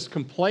 with this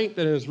complaint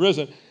that has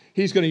risen,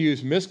 he's going to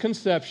use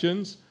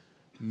misconceptions,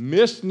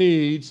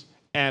 misneeds,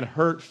 and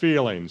hurt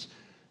feelings.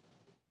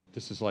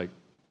 This is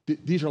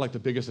these are like the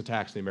biggest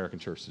attacks in the American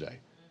church today.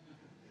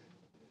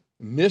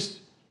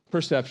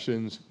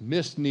 Misperceptions,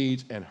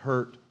 misneeds, and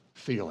hurt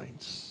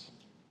feelings.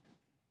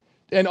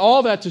 And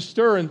all that to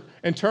stir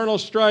internal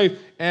strife.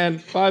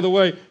 And by the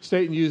way,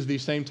 Satan uses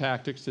these same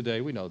tactics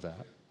today. We know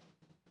that.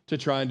 To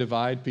try and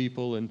divide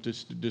people and to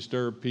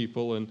disturb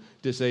people and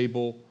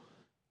disable.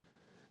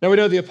 Now we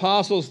know the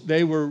apostles,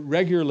 they were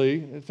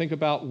regularly, think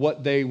about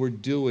what they were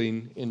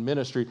doing in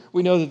ministry.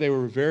 We know that they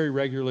were very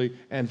regularly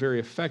and very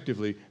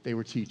effectively, they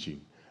were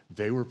teaching.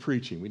 They were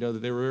preaching. We know that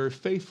they were very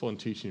faithful in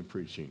teaching and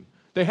preaching.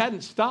 They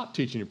hadn't stopped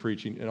teaching and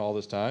preaching in all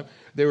this time.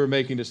 They were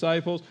making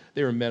disciples.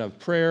 They were men of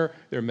prayer.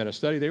 They were men of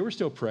study. They were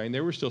still praying.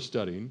 They were still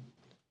studying.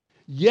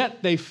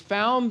 Yet they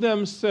found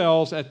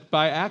themselves,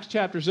 by Acts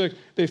chapter 6,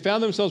 they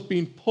found themselves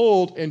being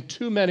pulled in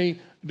too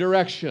many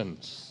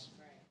directions.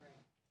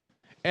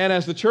 And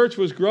as the church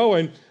was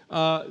growing,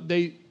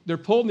 they're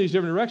pulled in these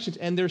different directions,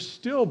 and they're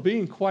still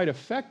being quite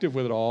effective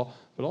with it all.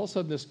 But all of a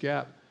sudden, this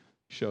gap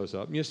shows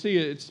up. And you see,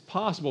 it's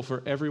possible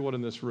for everyone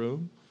in this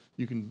room.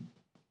 You can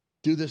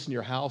do this in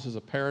your house as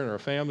a parent or a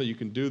family. You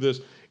can do this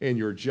in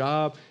your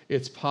job.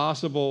 It's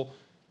possible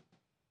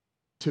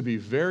to be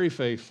very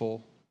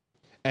faithful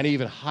and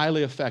even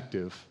highly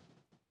effective,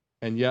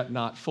 and yet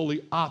not fully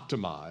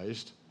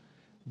optimized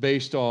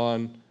based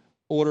on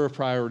order of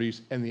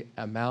priorities and the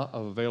amount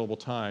of available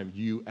time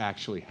you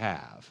actually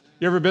have.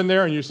 You ever been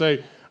there and you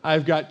say,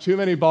 I've got too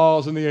many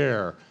balls in the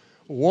air.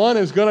 One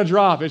is going to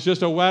drop. It's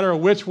just a matter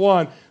of which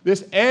one.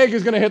 This egg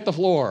is going to hit the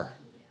floor.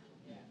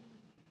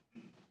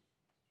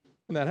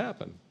 And that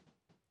happened.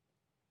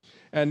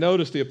 And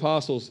notice the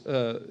apostles,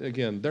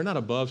 again, they're not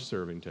above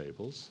serving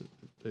tables.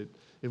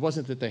 It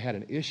wasn't that they had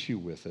an issue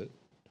with it.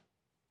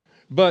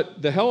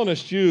 But the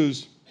Hellenist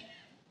Jews,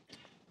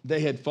 they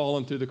had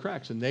fallen through the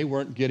cracks, and they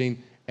weren't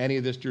getting any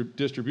of this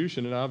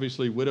distribution. And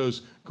obviously,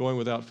 widows going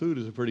without food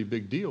is a pretty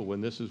big deal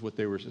when this is what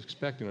they were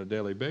expecting on a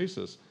daily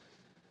basis.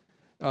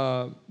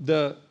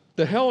 The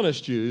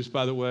Hellenist Jews,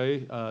 by the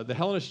way, the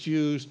Hellenist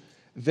Jews,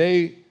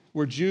 they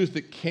were Jews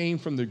that came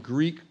from the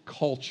Greek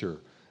culture.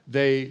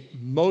 They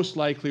most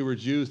likely were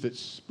Jews that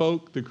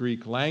spoke the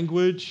Greek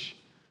language,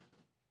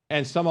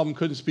 and some of them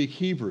couldn't speak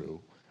Hebrew,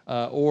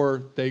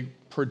 or they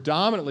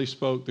predominantly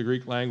spoke the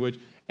Greek language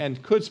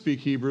and could speak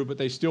Hebrew, but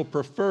they still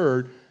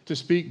preferred to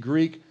speak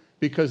Greek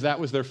because that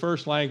was their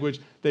first language.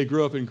 They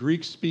grew up in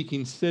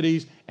Greek-speaking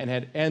cities and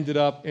had ended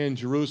up in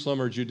Jerusalem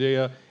or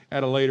Judea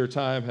at a later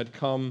time, had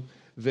come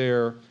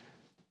there.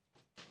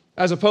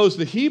 As opposed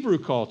to the Hebrew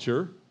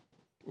culture,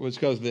 which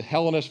goes the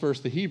Hellenists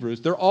versus the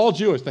Hebrews, they're all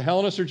Jewish. The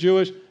Hellenists are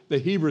Jewish, the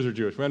Hebrews are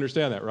Jewish. We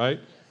understand that, right?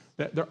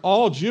 They're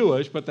all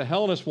Jewish, but the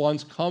Hellenist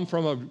ones come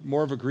from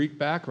more of a Greek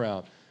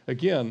background.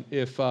 Again,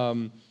 if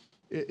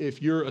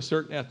you're a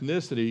certain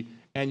ethnicity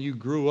and you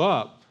grew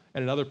up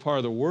in another part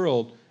of the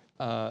world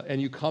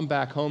and you come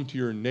back home to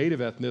your native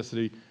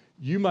ethnicity,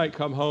 you might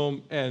come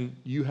home and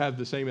you have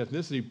the same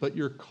ethnicity, but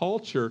your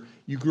culture,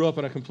 you grew up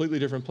in a completely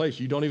different place.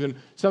 You don't even,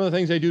 some of the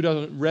things they do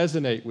doesn't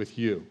resonate with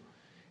you.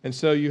 And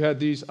so you had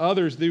these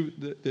others,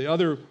 the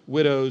other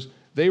widows,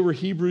 they were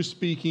Hebrew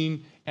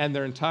speaking, and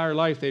their entire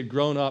life they'd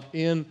grown up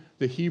in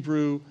the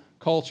Hebrew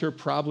culture,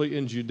 probably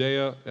in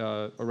Judea,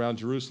 around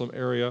Jerusalem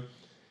area.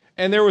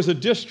 And there was a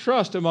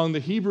distrust among the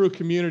Hebrew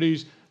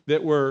communities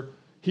that were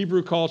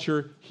Hebrew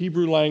culture,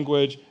 Hebrew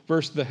language,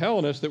 versus the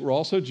Hellenists that were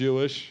also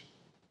Jewish,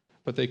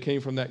 but they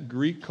came from that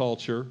Greek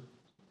culture.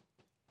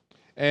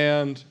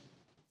 And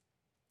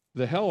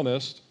the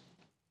Hellenists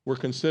were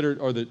considered,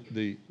 or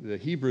the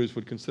Hebrews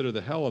would consider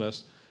the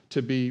Hellenists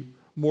to be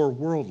more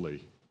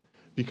worldly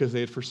because they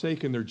had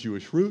forsaken their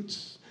Jewish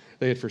roots,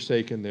 they had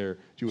forsaken their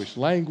Jewish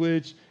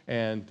language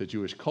and the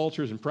Jewish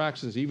cultures and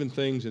practices, even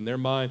things in their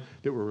mind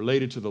that were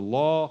related to the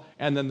law.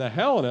 And then the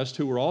Hellenists,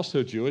 who were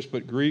also Jewish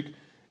but Greek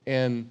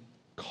and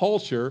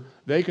culture,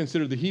 they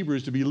considered the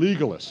Hebrews to be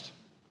legalist.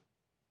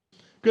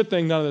 Good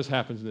thing none of this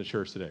happens in the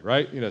church today,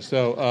 right?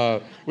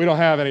 So we don't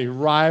have any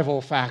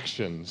rival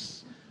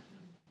factions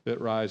that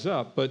rise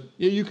up. But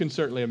you can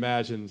certainly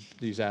imagine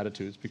these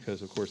attitudes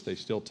because, of course, they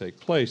still take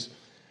place.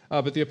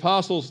 But the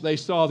apostles, they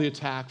saw the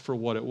attack for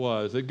what it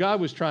was, that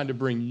God was trying to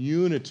bring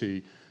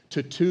unity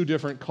to two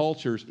different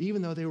cultures,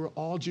 even though they were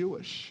all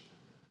Jewish.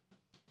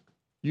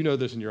 You know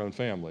this in your own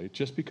family.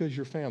 Just because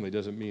you're family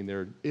doesn't mean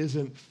there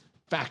isn't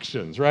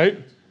factions, right?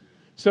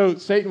 So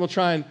Satan will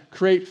try and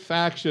create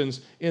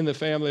factions in the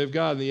family of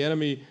God, and the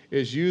enemy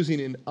is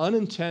using an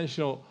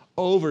unintentional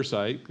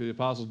oversight, the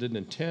apostles didn't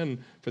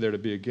intend for there to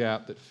be a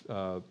gap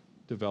that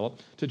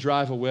developed, to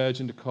drive a wedge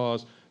and to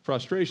cause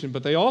frustration.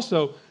 But the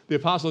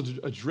apostles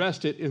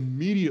addressed it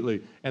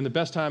immediately, and the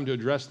best time to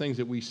address things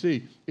that we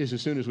see is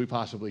as soon as we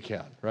possibly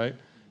can, right?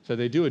 So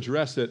they do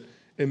address it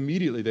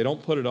immediately. They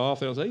don't put it off.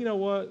 They don't say, you know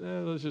what,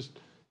 let's just,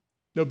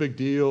 no big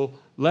deal,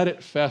 let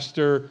it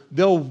fester.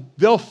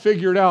 They'll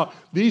figure it out.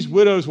 These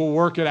widows will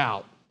work it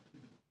out.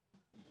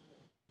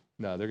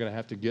 No, they're going to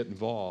have to get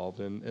involved.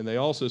 And they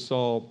also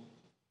saw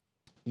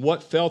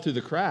what fell through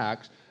the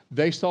cracks.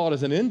 They saw it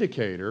as an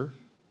indicator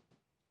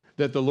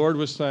that the Lord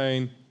was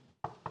saying,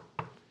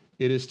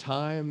 it is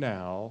time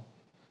now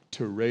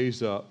to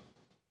raise up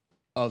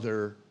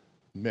other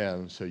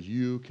men so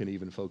you can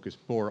even focus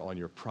more on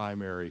your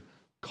primary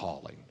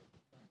calling.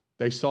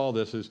 They saw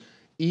this as,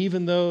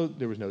 even though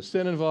there was no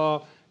sin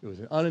involved, it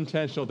was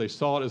unintentional, they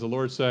saw it as the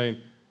Lord saying,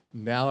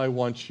 now I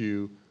want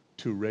you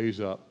to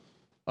raise up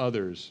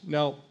others.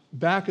 Now,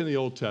 back in the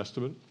Old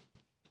Testament,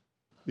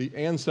 the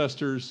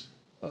ancestors,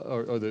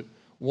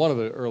 one of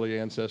the early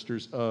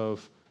ancestors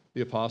of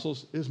the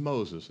apostles is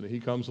Moses, and he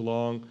comes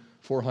along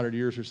 400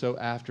 years or so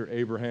after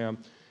Abraham.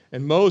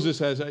 And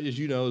Moses, as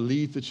you know,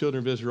 leads the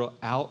children of Israel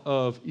out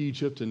of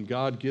Egypt, and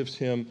God gives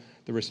him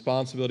the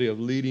responsibility of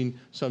leading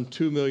some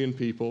 2 million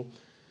people.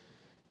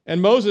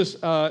 And Moses,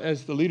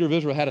 as the leader of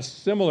Israel, had a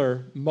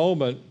similar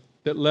moment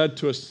that led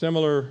to a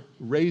similar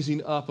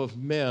raising up of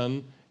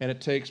men, and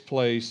it takes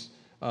place,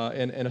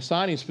 and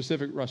assigning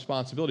specific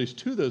responsibilities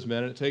to those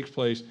men, and it takes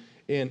place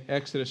in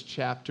Exodus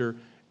chapter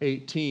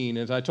 18.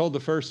 As I told the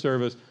first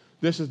service,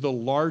 this is the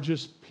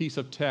largest piece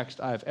of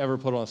text I've ever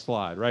put on a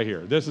slide, right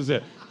here. This is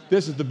it.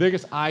 This is the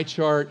biggest eye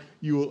chart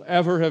you will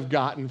ever have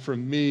gotten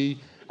from me.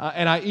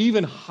 And I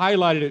even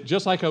highlighted it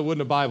just like I would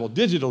in a Bible.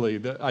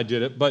 Digitally, I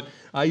did it, but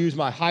I used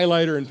my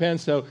highlighter and pen.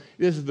 So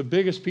this is the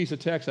biggest piece of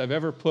text I've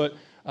ever put.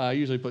 I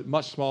usually put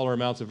much smaller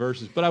amounts of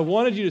verses. But I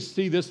wanted you to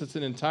see this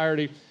in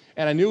entirety.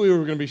 And I knew we were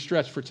going to be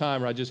stretched for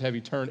time, or I'd just have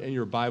you turn in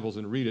your Bibles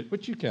and read it,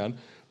 which you can.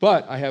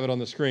 But I have it on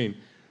the screen.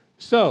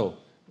 So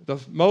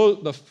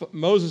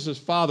Moses'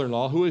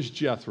 father-in-law, who is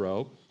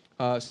Jethro,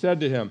 said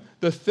to him,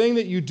 the thing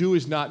that you do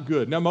is not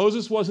good. Now,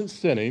 Moses wasn't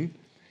sinning.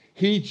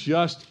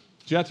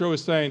 Jethro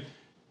was saying,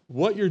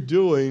 what you're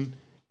doing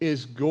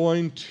is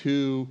going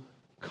to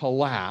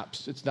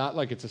collapse. It's not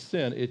like it's a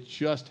sin. It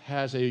just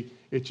has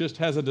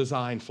a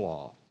design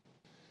flaw.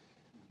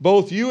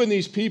 Both you and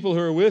these people who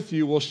are with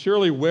you will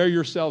surely wear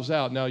yourselves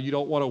out. Now, you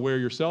don't want to wear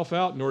yourself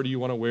out, nor do you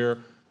want to wear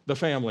the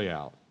family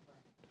out.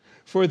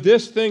 For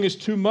this thing is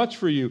too much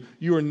for you.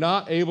 You are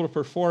not able to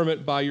perform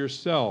it by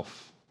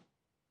yourself.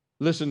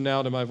 Listen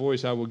now to my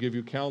voice. I will give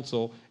you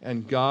counsel,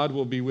 and God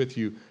will be with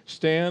you.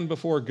 Stand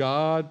before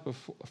God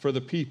for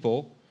the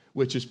people,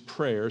 which is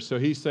prayer. So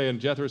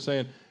Jethro is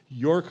saying,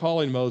 your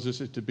calling, Moses,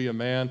 is to be a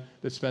man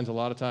that spends a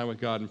lot of time with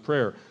God in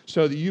prayer,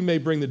 so that you may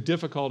bring the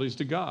difficulties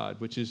to God,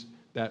 which is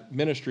that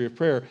ministry of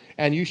prayer.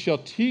 And you shall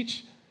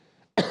teach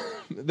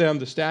them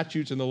the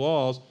statutes and the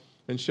laws,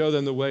 and show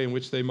them the way in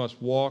which they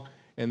must walk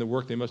and the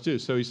work they must do.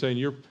 So he's saying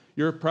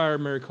your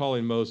primary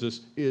calling,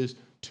 Moses, is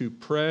to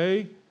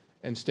pray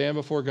and stand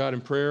before God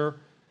in prayer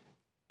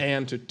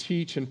and to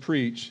teach and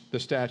preach the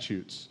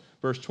statutes.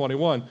 Verse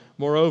 21,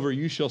 moreover,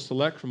 you shall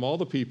select from all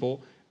the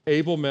people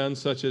able men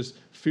such as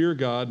fear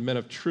God, men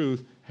of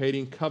truth,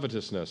 hating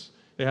covetousness.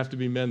 They have to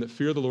be men that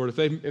fear the Lord.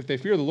 If they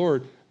fear the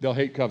Lord, they'll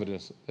hate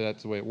covetousness.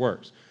 That's the way it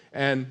works.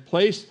 And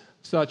place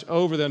such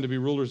over them to be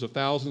rulers of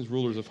thousands,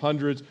 rulers of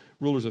hundreds,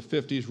 rulers of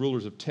 50s,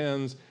 rulers of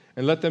 10s,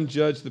 and let them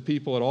judge the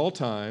people at all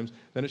times.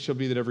 Then it shall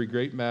be that every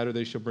great matter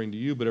they shall bring to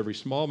you, but every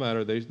small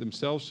matter they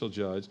themselves shall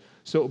judge.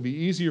 So it will be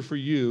easier for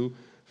you,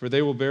 for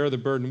they will bear the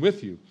burden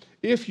with you.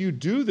 If you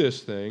do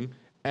this thing,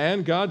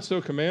 and God so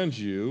commands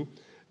you,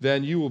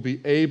 then you will be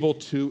able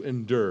to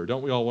endure.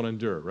 Don't we all want to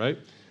endure, right?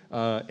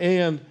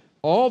 And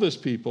all this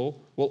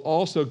people will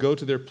also go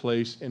to their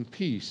place in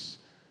peace.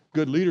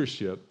 Good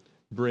leadership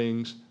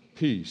brings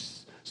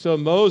peace. So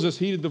Moses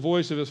heeded the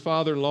voice of his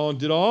father-in-law and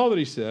did all that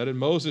he said. And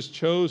Moses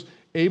chose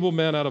able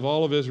men out of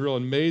all of Israel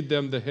and made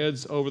them the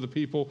heads over the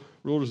people,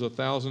 rulers of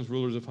thousands,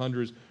 rulers of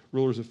hundreds,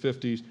 rulers of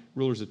 50s,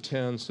 rulers of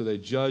 10s. So they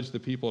judged the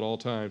people at all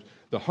times.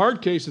 The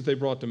hard cases they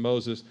brought to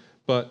Moses,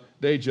 but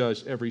they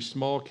judged every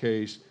small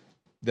case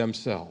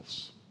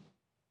themselves.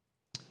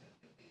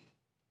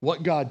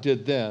 What God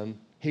did then,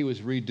 he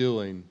was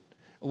redoing.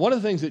 One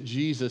of the things that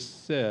Jesus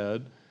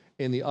said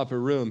in the upper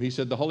room, he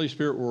said, the Holy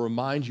Spirit will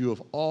remind you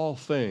of all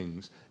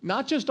things,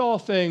 not just all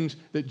things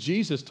that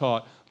Jesus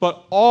taught,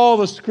 but all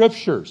the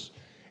scriptures.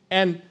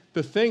 And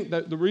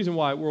the reason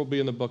why we'll be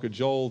in the book of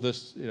Joel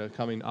this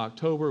coming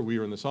October, we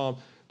are in the Psalm,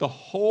 the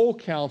whole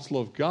counsel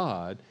of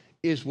God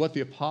is what the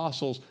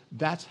apostles,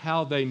 that's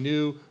how they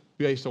knew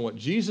based on what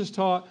Jesus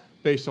taught,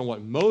 based on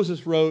what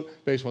Moses wrote,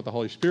 based on what the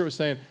Holy Spirit was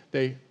saying.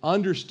 They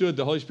understood,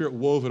 the Holy Spirit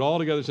wove it all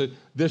together and said,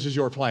 this is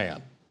your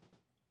plan.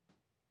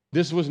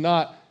 This was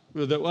not,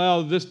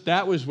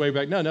 that was way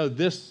back. No,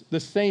 the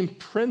same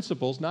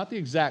principles, not the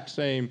exact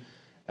same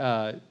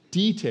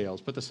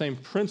details, but the same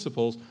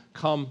principles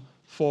come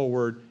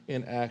forward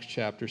in Acts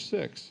chapter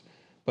 6.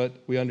 But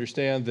we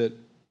understand that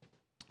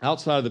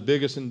outside of the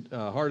biggest and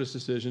hardest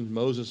decisions,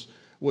 Moses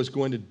was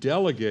going to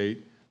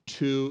delegate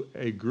to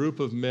a group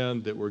of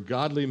men that were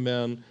godly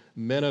men,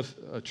 men of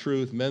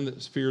truth, men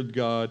that feared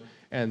God,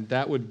 and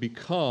that would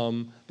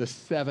become the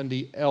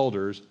 70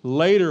 elders.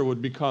 Later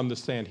would become the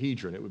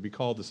Sanhedrin. It would be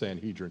called the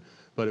Sanhedrin,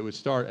 but it would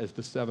start as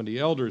the 70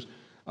 elders.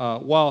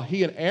 While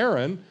he and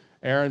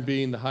Aaron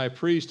being the high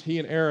priest, he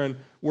and Aaron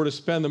were to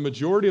spend the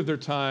majority of their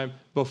time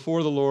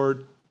before the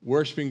Lord,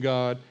 worshiping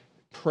God,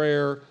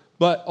 prayer,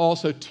 but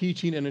also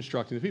teaching and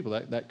instructing the people,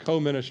 that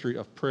co-ministry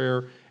of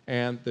prayer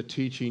and the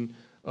teaching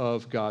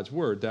of God's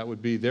word. That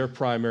would be their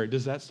primary.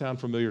 Does that sound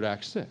familiar to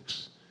Acts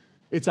 6?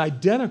 It's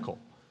identical.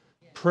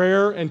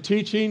 Prayer and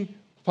teaching.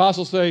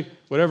 Apostles say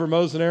whatever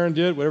Moses and Aaron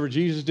did, whatever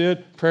Jesus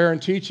did, prayer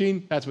and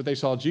teaching, that's what they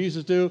saw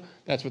Jesus do.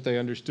 That's what they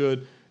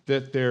understood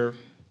that their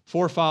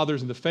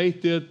forefathers in the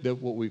faith did, that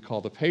what we call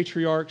the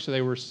patriarchs. So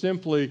they were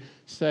simply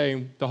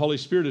saying the Holy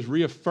Spirit is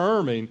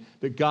reaffirming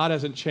that God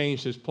hasn't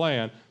changed his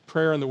plan.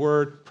 Prayer and the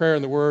word, prayer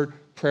and the word,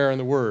 prayer and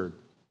the word.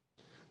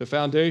 The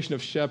foundation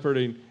of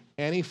shepherding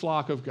any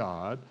flock of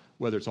God,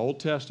 whether it's Old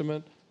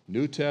Testament,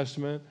 New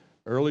Testament,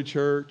 early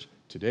church,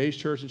 today's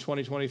church in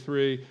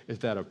 2023, is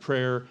that of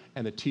prayer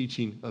and the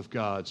teaching of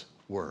God's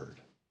word.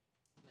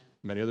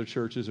 Many other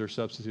churches are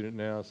substituting it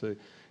now, say,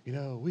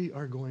 we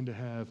are going to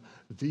have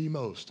the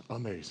most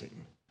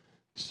amazing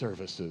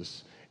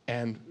services.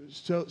 And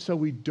so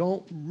we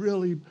don't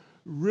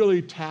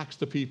really tax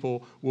the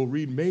people. We'll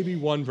read maybe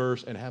one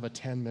verse and have a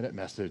 10-minute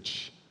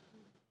message.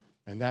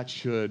 And that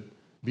should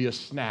be a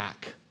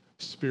snack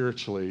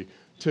spiritually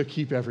to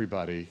keep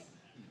everybody.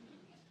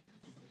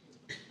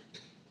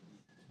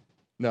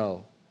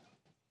 No.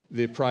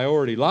 The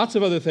priority, lots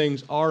of other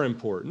things are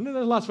important. And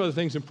there's lots of other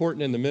things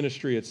important in the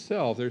ministry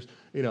itself. There's,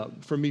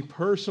 for me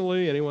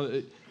personally,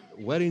 anyone,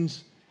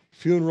 weddings,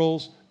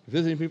 funerals,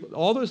 visiting people,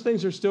 all those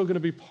things are still going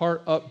to be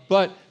part of,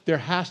 but there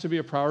has to be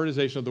a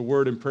prioritization of the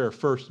word and prayer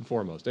first and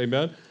foremost.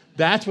 Amen?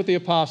 That's what the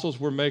apostles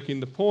were making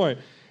the point.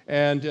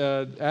 And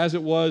as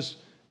it was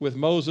with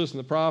Moses and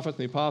the prophets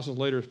and the apostles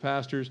later as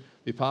pastors,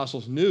 the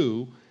apostles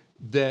knew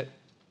that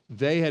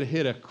they had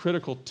hit a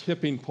critical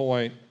tipping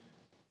point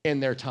in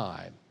their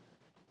time.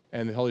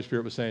 And the Holy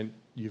Spirit was saying,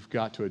 you've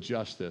got to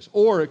adjust this.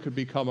 Or it could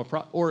become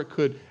or it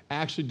could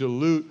actually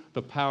dilute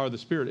the power of the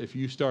Spirit if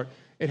you start.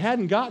 It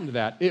hadn't gotten to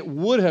that. It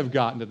would have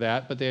gotten to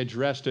that, but they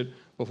addressed it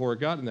before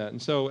it got to that.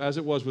 And so as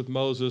it was with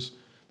Moses,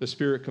 the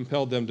Spirit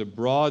compelled them to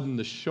broaden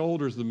the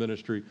shoulders of the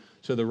ministry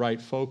so the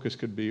right focus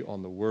could be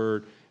on the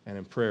Word and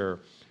in prayer.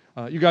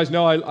 You guys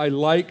know I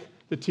like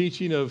the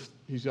teaching of,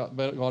 he's gone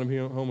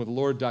home with the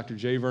Lord, Dr.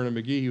 J. Vernon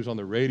McGee. He was on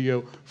the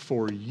radio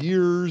for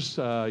years.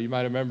 You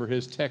might remember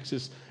his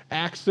Texas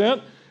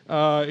accent.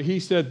 He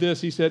said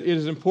this, he said, it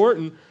is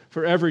important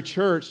for every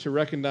church to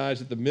recognize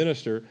that the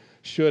minister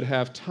should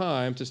have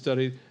time to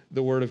study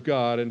the Word of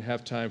God and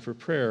have time for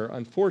prayer.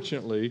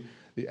 Unfortunately,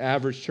 the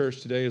average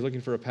church today is looking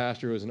for a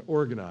pastor who is an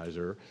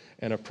organizer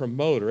and a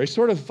promoter, a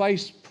sort of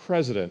vice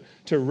president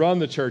to run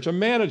the church, a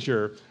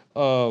manager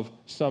of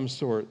some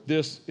sort.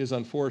 This is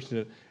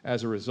unfortunate.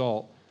 As a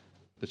result,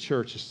 the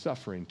church is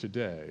suffering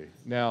today.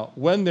 Now,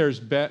 when there's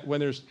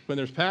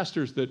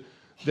pastors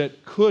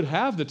that could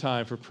have the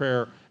time for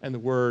prayer and the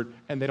Word,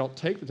 and they don't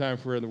take the time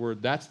for prayer and the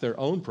Word, that's their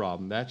own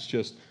problem. That's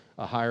just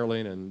a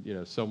hireling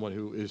and someone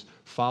who is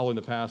following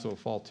the path of a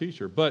false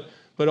teacher. But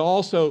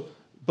also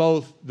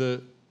both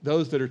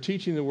those that are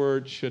teaching the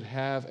Word should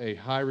have a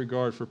high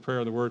regard for prayer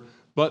and the Word,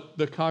 but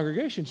the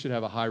congregation should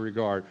have a high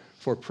regard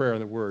for prayer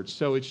and the Word.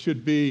 So it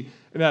should be,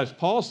 and as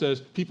Paul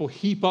says, people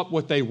heap up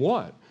what they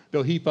want.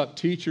 They'll heap up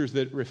teachers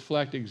that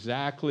reflect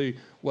exactly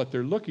what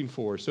they're looking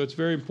for. So it's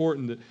very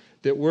important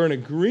that we're in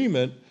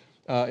agreement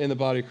in the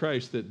body of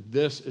Christ that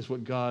this is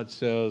what God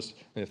says,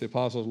 and if the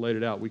apostles laid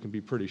it out, we can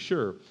be pretty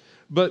sure.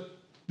 But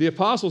the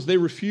apostles, they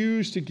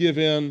refused to give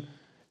in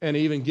and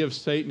even give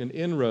Satan an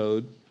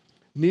inroad,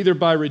 neither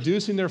by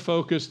reducing their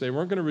focus. They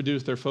weren't going to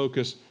reduce their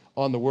focus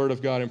on the Word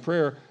of God in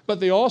prayer. But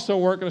they also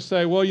weren't going to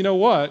say, well, you know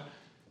what?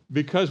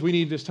 Because we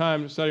need this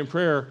time studying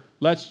prayer,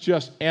 let's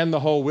just end the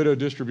whole widow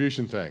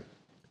distribution thing.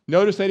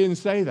 Notice they didn't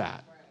say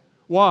that.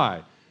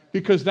 Why?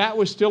 Because that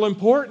was still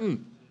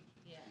important.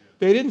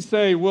 They didn't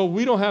say, well,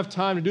 we don't have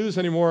time to do this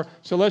anymore,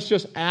 so let's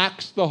just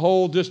axe the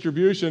whole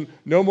distribution,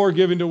 no more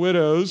giving to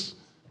widows.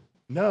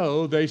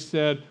 No, they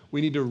said we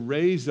need to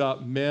raise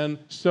up men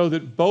so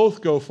that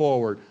both go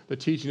forward, the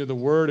teaching of the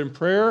Word and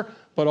prayer,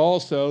 but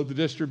also the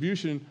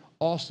distribution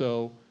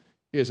also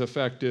is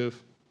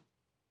effective.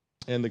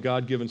 And the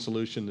God-given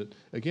solution, that,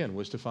 again,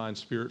 was to find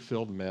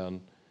Spirit-filled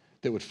men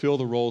that would fill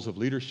the roles of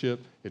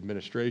leadership,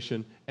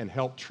 administration, and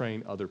help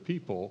train other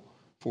people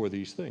for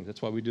these things.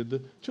 That's why we did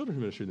the children's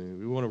ministry thing.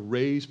 We want to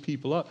raise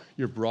people up.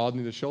 You're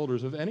broadening the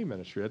shoulders of any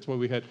ministry. That's why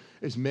we had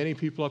as many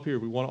people up here.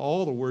 We want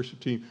all the worship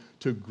team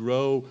to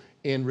grow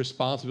in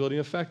responsibility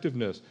and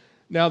effectiveness.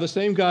 Now, the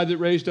same God that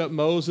raised up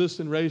Moses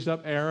and raised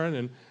up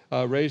Aaron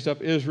and raised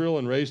up Israel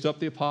and raised up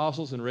the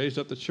apostles and raised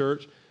up the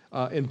church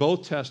in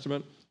both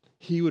Testament,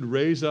 he would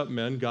raise up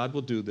men, God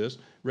will do this,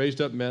 raised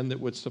up men that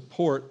would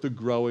support the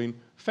growing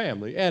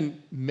family.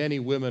 And many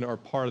women are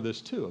part of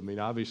this too. I mean,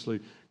 obviously,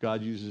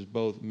 God uses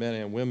both men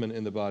and women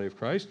in the body of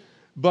Christ.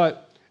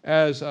 But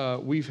as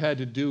we've had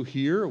to do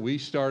here, we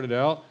started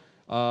out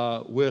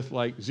with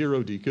like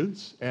 0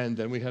 deacons, and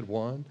then we had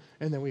 1,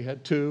 and then we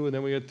had 2, and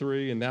then we had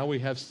 3, and now we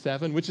have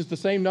 7, which is the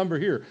same number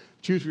here.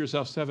 Choose for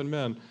yourself 7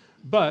 men.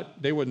 But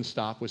they wouldn't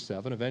stop with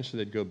 7.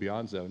 Eventually, they'd go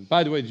beyond 7.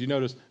 By the way, did you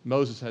notice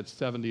Moses had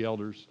 70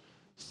 elders?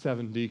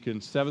 7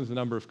 deacons. 7 is the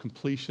number of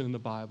completion in the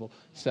Bible.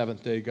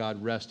 7th day God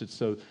rested.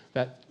 So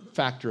that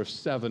factor of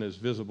 7 is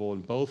visible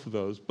in both of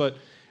those. But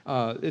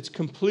it's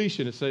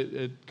completion.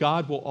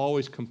 God will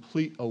always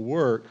complete a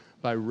work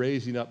by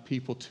raising up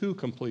people to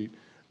complete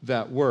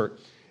that work.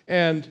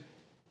 And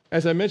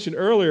as I mentioned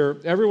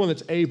earlier, everyone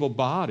that's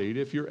able-bodied,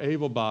 if you're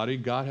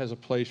able-bodied, God has a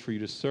place for you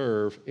to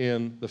serve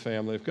in the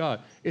family of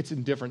God. It's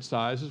in different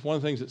sizes. One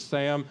of the things that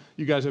Sam,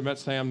 you guys have met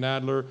Sam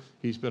Nadler.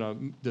 He's been a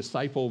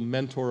disciple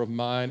mentor of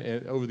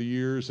mine over the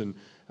years, and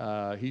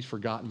he's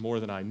forgotten more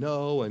than I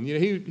know. And you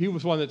know, he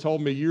was one that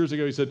told me years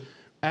ago, he said,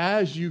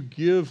 as you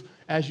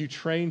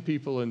train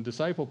people and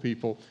disciple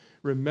people,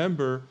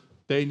 remember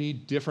they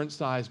need different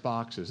size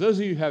boxes. Those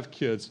of you who have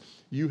kids,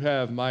 you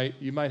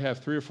might have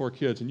 3 or 4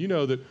 kids, and you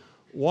know that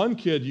one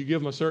kid, you give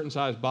them a certain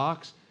size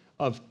box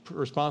of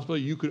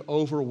responsibility, you could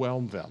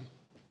overwhelm them.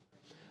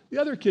 The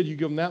other kid, you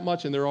give them that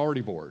much and they're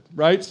already bored,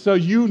 right? So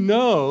you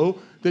know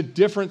that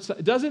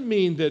it doesn't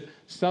mean that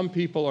some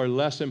people are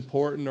less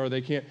important or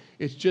they can't.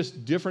 It's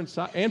just different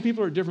size, and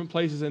people are at different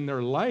places in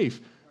their life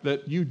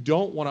that you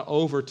don't want to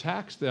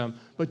overtax them,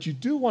 but you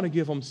do want to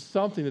give them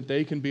something that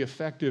they can be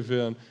effective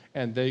in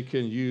and they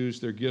can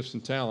use their gifts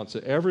and talents. So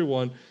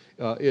everyone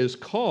is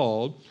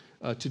called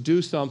to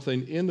do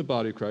something in the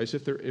body of Christ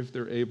if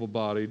they're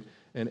able-bodied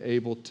and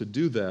able to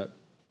do that.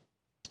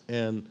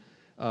 And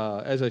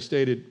as I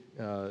stated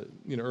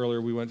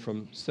earlier, we went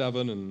from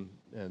 7 and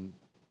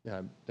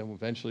then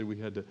eventually we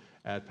had to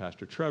add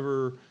Pastor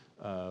Trevor,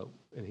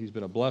 and he's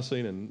been a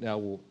blessing. And now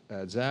we'll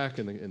add Zach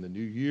in the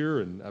new year,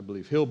 and I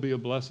believe he'll be a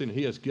blessing.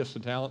 He has gifts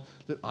and talent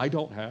that I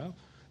don't have,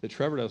 that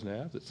Trevor doesn't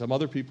have, that some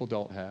other people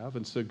don't have.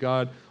 And so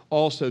God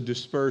also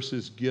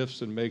disperses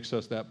gifts and makes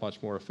us that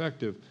much more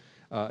effective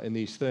in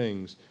these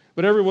things.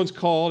 But everyone's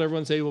called,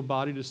 everyone's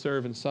able-bodied to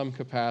serve in some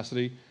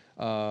capacity.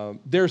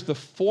 There's the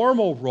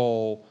formal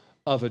role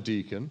of a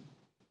deacon,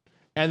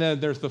 and then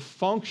there's the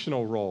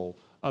functional role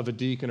of a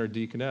deacon or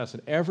deaconess,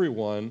 and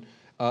everyone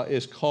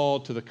is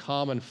called to the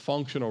common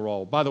functional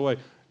role. By the way,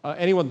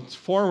 anyone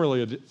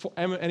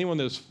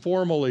that is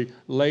formally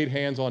laid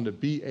hands on to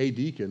be a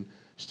deacon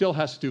still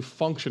has to do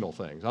functional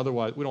things.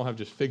 Otherwise, we don't have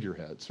just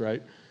figureheads,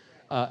 right?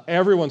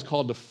 Everyone's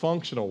called to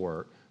functional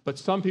work. But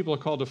some people are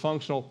called to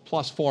functional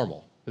plus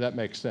formal, if that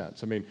makes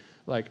sense. I mean,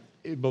 like,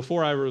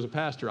 before I was a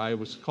pastor, I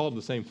was called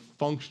the same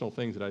functional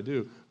things that I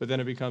do, but then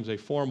it becomes a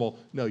formal,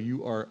 no,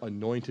 you are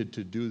anointed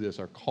to do this,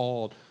 are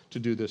called to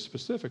do this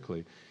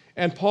specifically.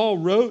 And Paul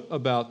wrote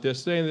about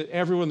this, saying that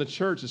everyone in the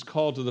church is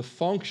called to the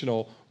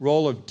functional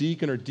role of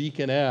deacon or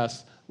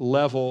deaconess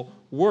level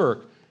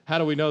work. How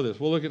do we know this?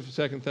 We'll look at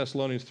 2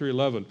 Thessalonians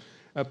 3:11.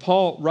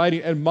 Paul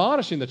writing,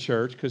 admonishing the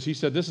church, because he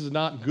said this is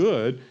not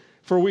good,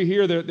 for we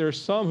hear that there are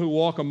some who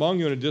walk among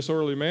you in a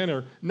disorderly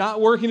manner,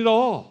 not working at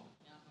all.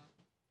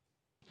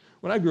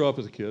 When I grew up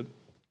as a kid,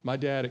 my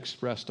dad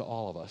expressed to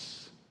all of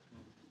us,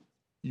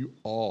 you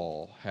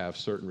all have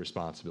certain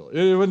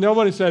responsibilities.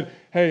 Nobody said,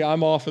 hey,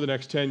 I'm off for the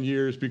next 10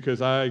 years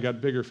because I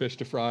got bigger fish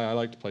to fry. I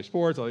like to play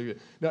sports.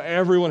 No,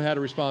 everyone had a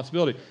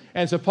responsibility.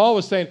 And so Paul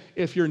was saying,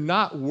 if you're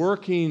not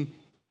working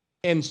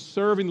and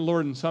serving the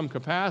Lord in some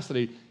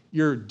capacity,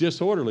 you're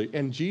disorderly.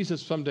 And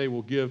Jesus someday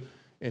will give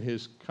in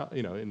his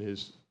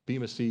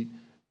Bema Seat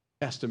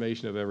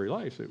estimation of every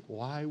life.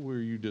 Why were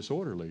you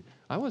disorderly?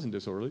 I wasn't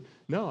disorderly.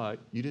 No,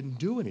 you didn't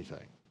do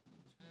anything.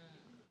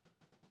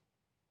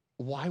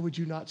 Why would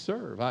you not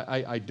serve?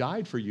 I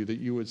died for you that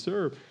you would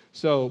serve.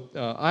 So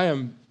I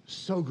am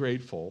so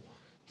grateful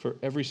for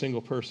every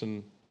single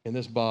person in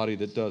this body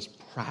that does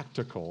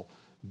practical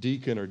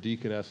deacon or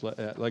deaconess.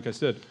 Like I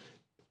said,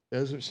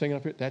 as we're singing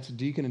up here, that's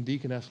deacon and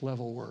deaconess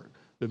level work.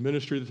 The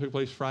ministry that took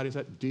place Friday is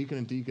that deacon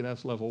and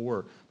deaconess level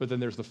work. But then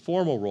there's the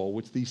formal role,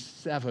 which these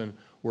 7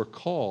 were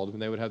called,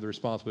 and they would have the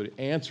responsibility of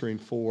answering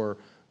for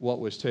what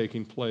was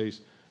taking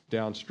place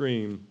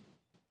downstream.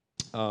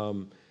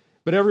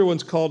 But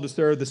everyone's called to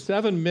serve. The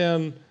 7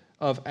 men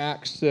of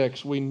Acts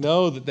 6, we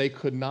know that they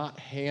could not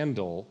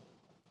handle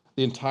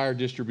the entire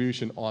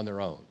distribution on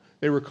their own.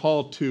 They were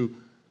called to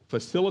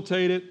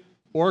facilitate it,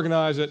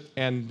 organize it,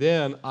 and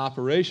then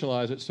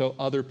operationalize it so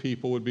other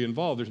people would be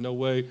involved. There's no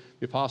way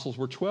the apostles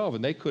were 12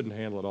 and they couldn't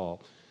handle it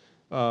all.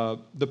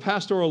 The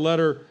pastoral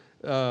letter,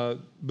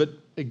 but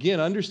again,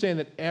 understand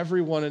that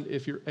everyone,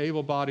 if you're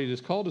able-bodied,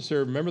 is called to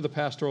serve. Remember the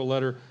pastoral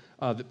letter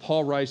that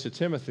Paul writes to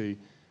Timothy.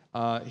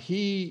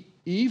 He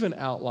even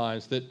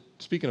outlines that,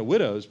 speaking of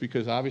widows,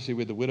 because obviously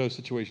with the widow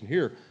situation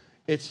here,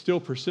 it still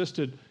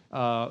persisted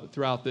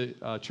throughout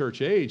the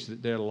church age,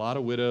 that there are a lot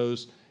of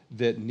widows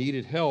that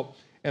needed help.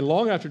 And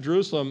long after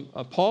Jerusalem,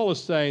 Paul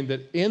is saying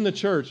that in the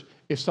church,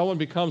 if someone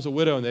becomes a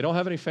widow and they don't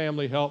have any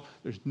family help,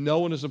 there's no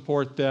one to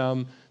support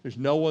them, there's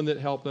no one that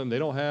help them, they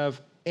don't have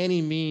any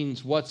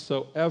means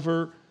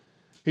whatsoever,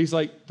 he's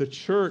like, the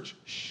church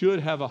should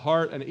have a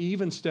heart and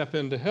even step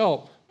in to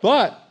help,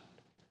 but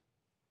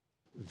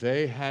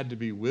they had to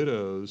be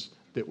widows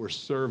that were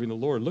serving the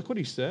Lord. Look what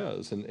he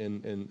says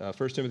in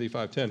 1 Timothy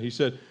 5:10. He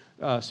said,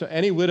 so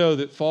any widow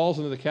that falls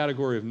into the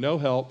category of no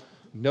help,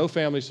 no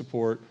family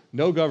support,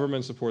 no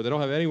government support, they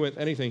don't have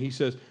anything, he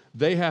says,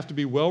 they have to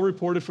be well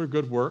reported for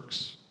good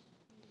works.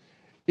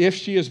 If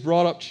she has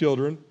brought up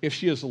children, if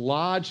she has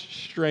lodged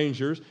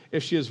strangers,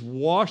 if she has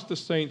washed the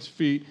saints'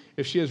 feet,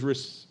 if she has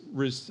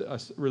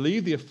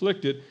relieved the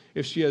afflicted,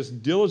 if she has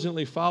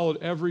diligently followed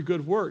every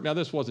good work. Now,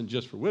 this wasn't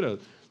just for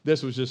widows.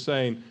 This was just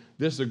saying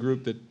this is a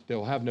group that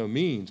they'll have no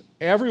means.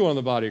 Everyone in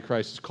the body of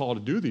Christ is called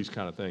to do these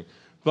kind of things.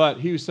 But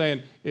he was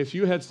saying, if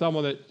you had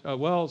someone that,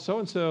 well,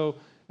 so-and-so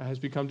has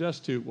become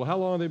destitute. Well, how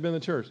long have they been in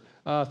the church?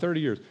 30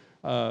 years.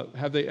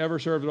 Have they ever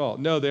served at all?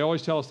 No, they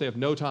always tell us they have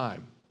no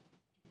time.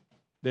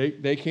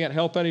 They can't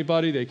help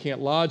anybody. They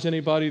can't lodge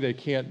anybody. They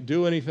can't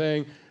do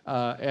anything.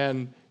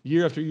 And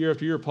year after year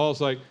after year,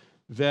 Paul's like,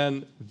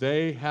 then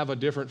they have a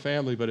different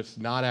family, but it's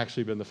not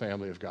actually been the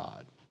family of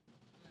God.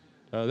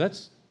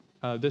 This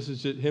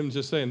is him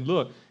just saying,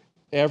 look,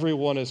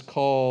 everyone is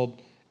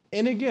called.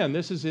 And again,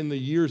 this is in the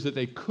years that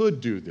they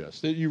could do this.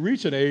 That you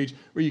reach an age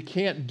where you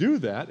can't do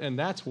that, and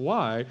that's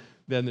why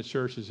then the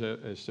church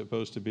is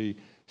supposed to be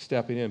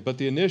stepping in. But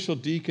the initial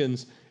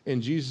deacons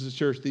in Jesus'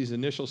 church, these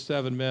initial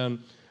 7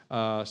 men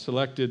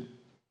selected,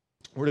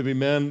 were to be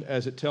men,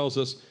 as it tells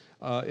us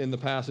in the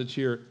passage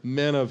here,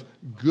 men of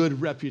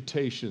good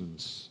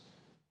reputations,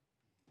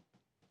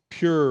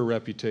 pure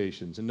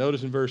reputations. And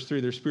notice in verse 3,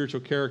 their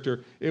spiritual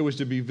character, it was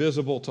to be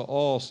visible to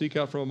all. Seek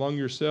out from among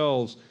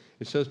yourselves.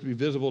 It says to be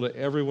visible to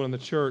everyone in the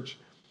church,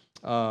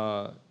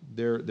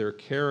 their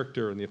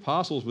character. And the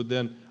apostles would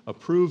then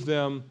approve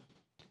them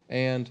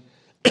and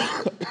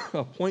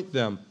appoint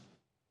them.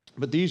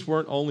 But these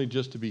weren't only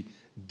just to be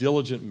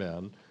diligent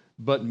men,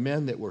 but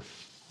men that were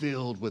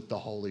filled with the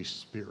Holy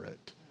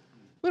Spirit.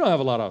 We don't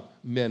have a lot of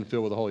men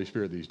filled with the Holy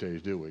Spirit these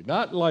days, do we?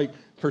 Not like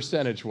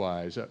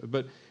percentage-wise,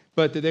 but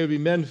that they would be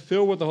men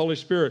filled with the Holy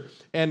Spirit.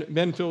 And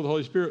men filled with the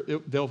Holy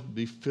Spirit, they'll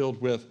be filled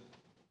with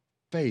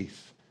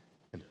faith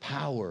and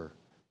power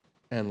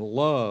and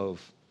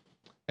love.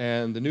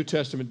 And the New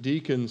Testament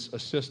deacons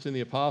assist in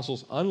the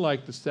apostles,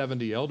 unlike the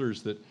 70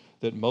 elders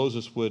that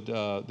Moses would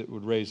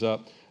raise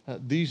up.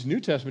 These New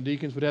Testament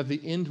deacons would have the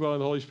indwelling of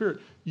the Holy Spirit.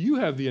 You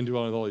have the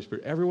indwelling of the Holy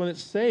Spirit. Everyone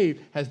that's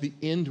saved has the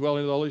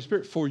indwelling of the Holy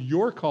Spirit for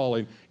your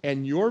calling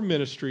and your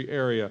ministry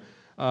area.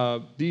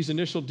 These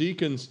initial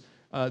deacons,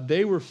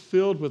 they were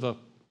filled with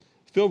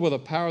a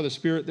power of the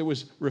Spirit that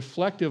was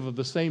reflective of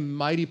the same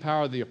mighty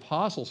power the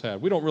apostles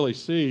had. We don't really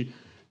see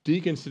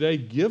deacons today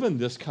given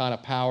this kind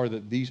of power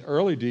that these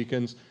early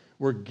deacons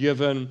were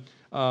given.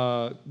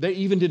 They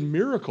even did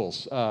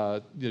miracles,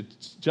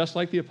 just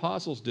like the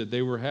apostles did.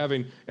 They were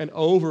having an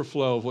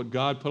overflow of what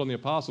God put on the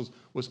apostles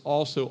was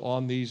also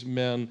on these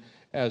men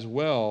as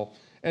well.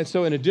 And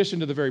so in addition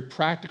to the very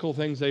practical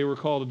things they were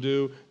called to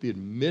do, the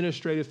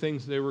administrative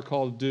things they were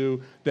called to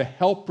do, the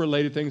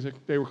help-related things that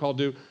they were called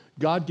to do,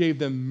 God gave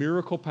them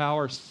miracle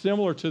power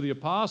similar to the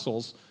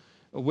apostles,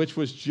 which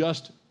was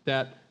just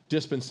that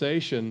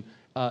dispensation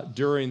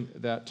during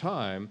that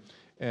time.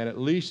 And at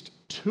least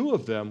 2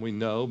 of them, we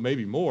know,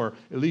 maybe more,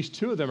 at least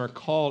 2 of them are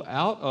called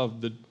out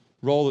of the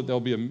role that they'll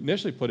be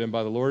initially put in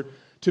by the Lord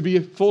to be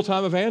a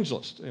full-time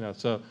evangelist.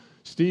 So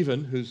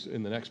Stephen, who's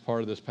in the next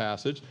part of this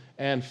passage,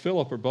 and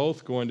Philip are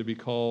both going to be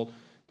called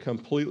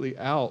completely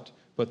out,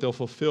 but they'll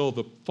fulfill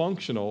the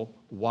functional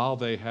while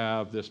they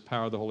have this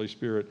power of the Holy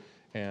Spirit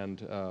and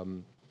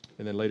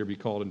then later be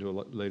called into a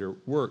later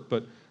work.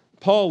 But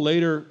Paul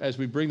later, as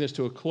we bring this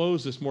to a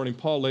close this morning,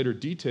 Paul later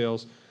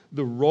details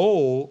the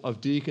role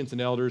of deacons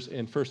and elders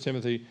in 1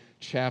 Timothy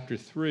chapter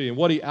 3. And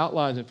what he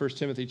outlines in 1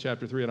 Timothy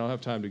chapter 3, I don't have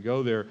time to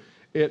go there,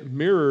 it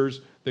mirrors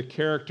the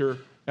character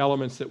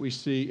elements that we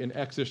see in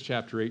Exodus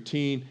chapter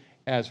 18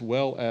 as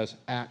well as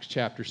Acts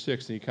chapter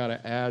 6. And he kind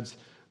of adds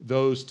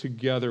those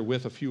together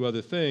with a few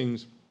other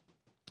things.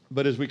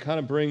 But as we kind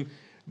of bring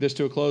this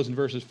to a close in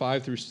verses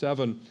 5 through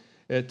 7,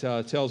 it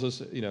tells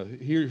us,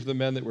 here's the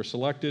men that were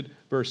selected.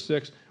 Verse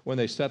 6, when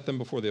they set them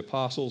before the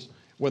apostles,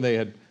 when they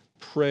had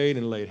prayed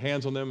and laid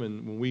hands on them.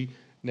 And when we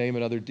name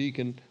another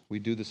deacon, we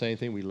do the same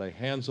thing. We lay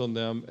hands on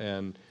them,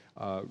 and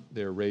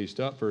they're raised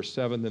up. Verse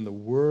 7, then the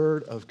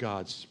word of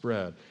God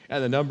spread,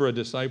 and the number of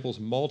disciples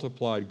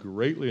multiplied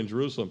greatly in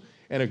Jerusalem,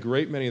 and a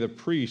great many of the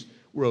priests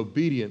were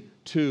obedient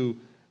to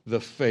the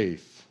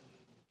faith.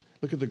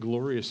 Look at the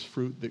glorious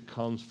fruit that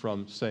comes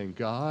from saying,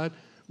 God,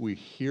 we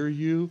hear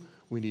you.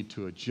 We need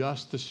to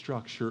adjust the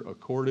structure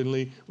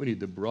accordingly. We need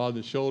to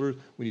broaden the shoulders.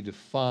 We need to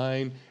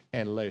find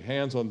and lay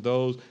hands on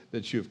those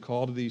that you've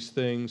called to these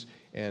things,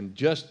 and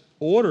just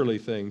orderly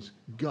things.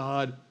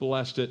 God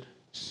blessed it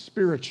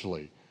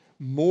spiritually.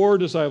 More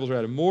disciples are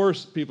added. More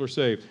people are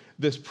saved.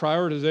 This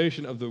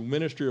prioritization of the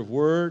ministry of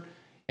word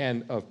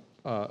and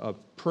of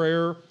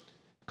prayer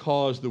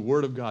caused the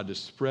word of God to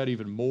spread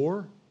even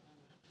more.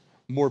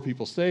 More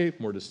people saved,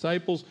 more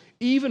disciples,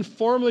 even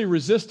formerly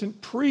resistant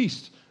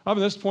priests. Up at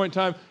this point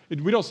in time,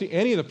 we don't see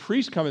any of the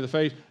priests coming to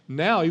faith.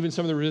 Now, even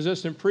some of the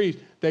resistant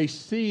priests, they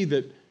see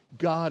that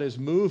God is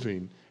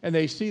moving, and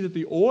they see that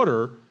the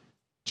order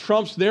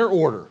trumps their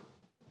order.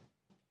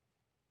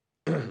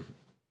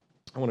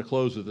 I want to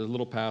close with a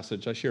little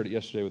passage. I shared it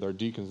yesterday with our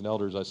deacons and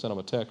elders. I sent them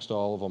a text to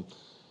all of them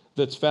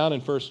that's found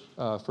in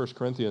 1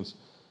 Corinthians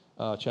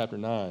chapter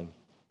 9.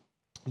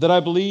 That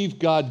I believe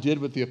God did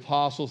with the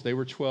apostles. They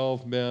were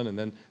 12 men, and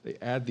then they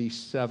add these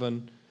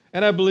 7.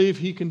 And I believe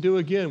he can do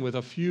again with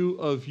a few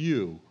of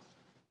you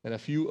and a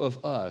few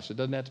of us. It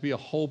doesn't have to be a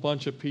whole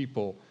bunch of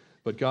people,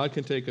 but God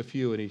can take a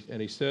few.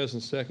 And he says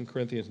in 2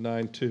 Corinthians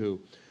 9:2,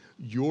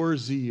 your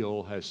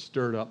zeal has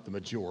stirred up the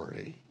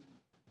majority.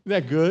 Isn't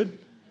that good?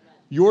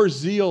 Your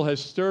zeal has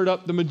stirred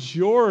up the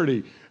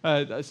majority.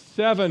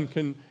 7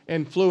 can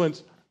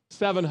influence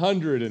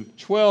 700, and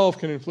 12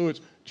 can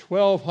influence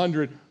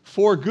 1,200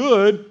 for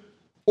good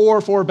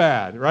or for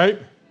bad, right?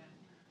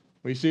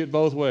 We see it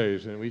both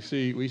ways, and we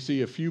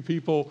see a few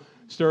people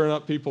stirring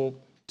up people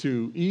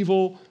to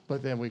evil,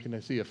 but then we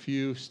can see a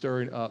few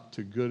stirring up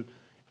to good,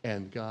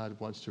 and God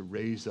wants to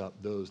raise up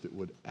those that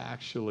would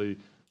actually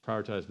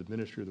prioritize the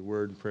ministry of the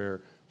word and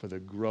prayer for the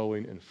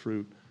growing and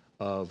fruit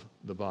of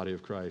the body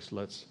of Christ.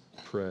 Let's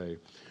pray.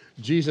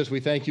 Jesus, we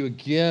thank you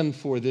again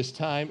for this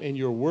time in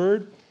your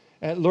word.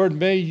 And Lord,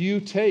 may you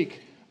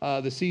take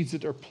the seeds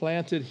that are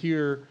planted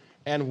here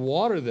and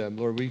water them.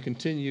 Lord, we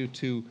continue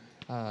to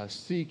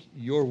seek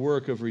your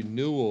work of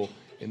renewal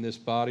in this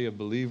body of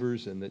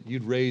believers, and that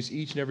you'd raise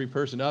each and every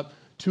person up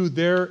to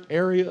their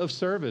area of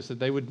service, that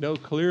they would know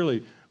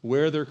clearly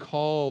where they're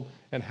called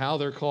and how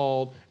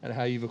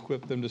you've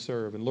equipped them to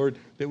serve. And Lord,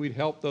 that we'd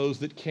help those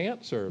that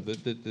can't serve,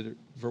 that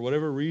for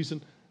whatever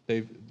reason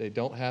they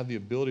don't have the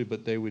ability,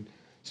 but they would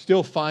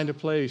still find a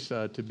place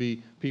to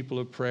be people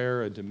of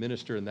prayer and to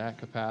minister in that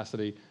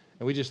capacity.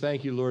 And we just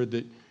thank you, Lord,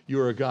 that you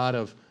are a God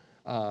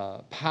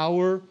of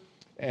power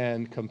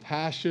and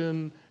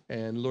compassion,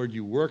 and Lord,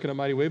 you work in a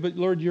mighty way. But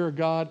Lord, you're a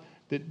God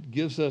that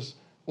gives us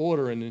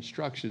order and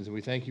instructions, and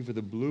we thank you for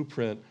the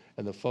blueprint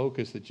and the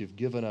focus that you've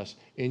given us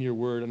in your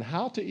word, and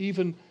how to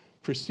even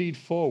proceed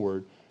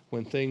forward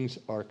when things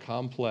are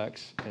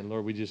complex. And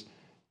Lord, we just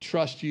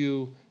trust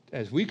you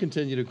as we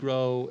continue to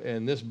grow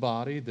in this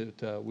body,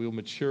 that we'll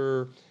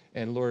mature,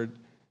 and Lord,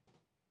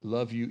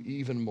 love you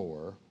even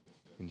more.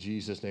 In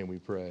Jesus' name we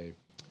pray.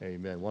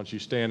 Amen. Why don't you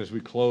stand as we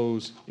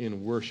close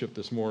in worship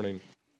this morning.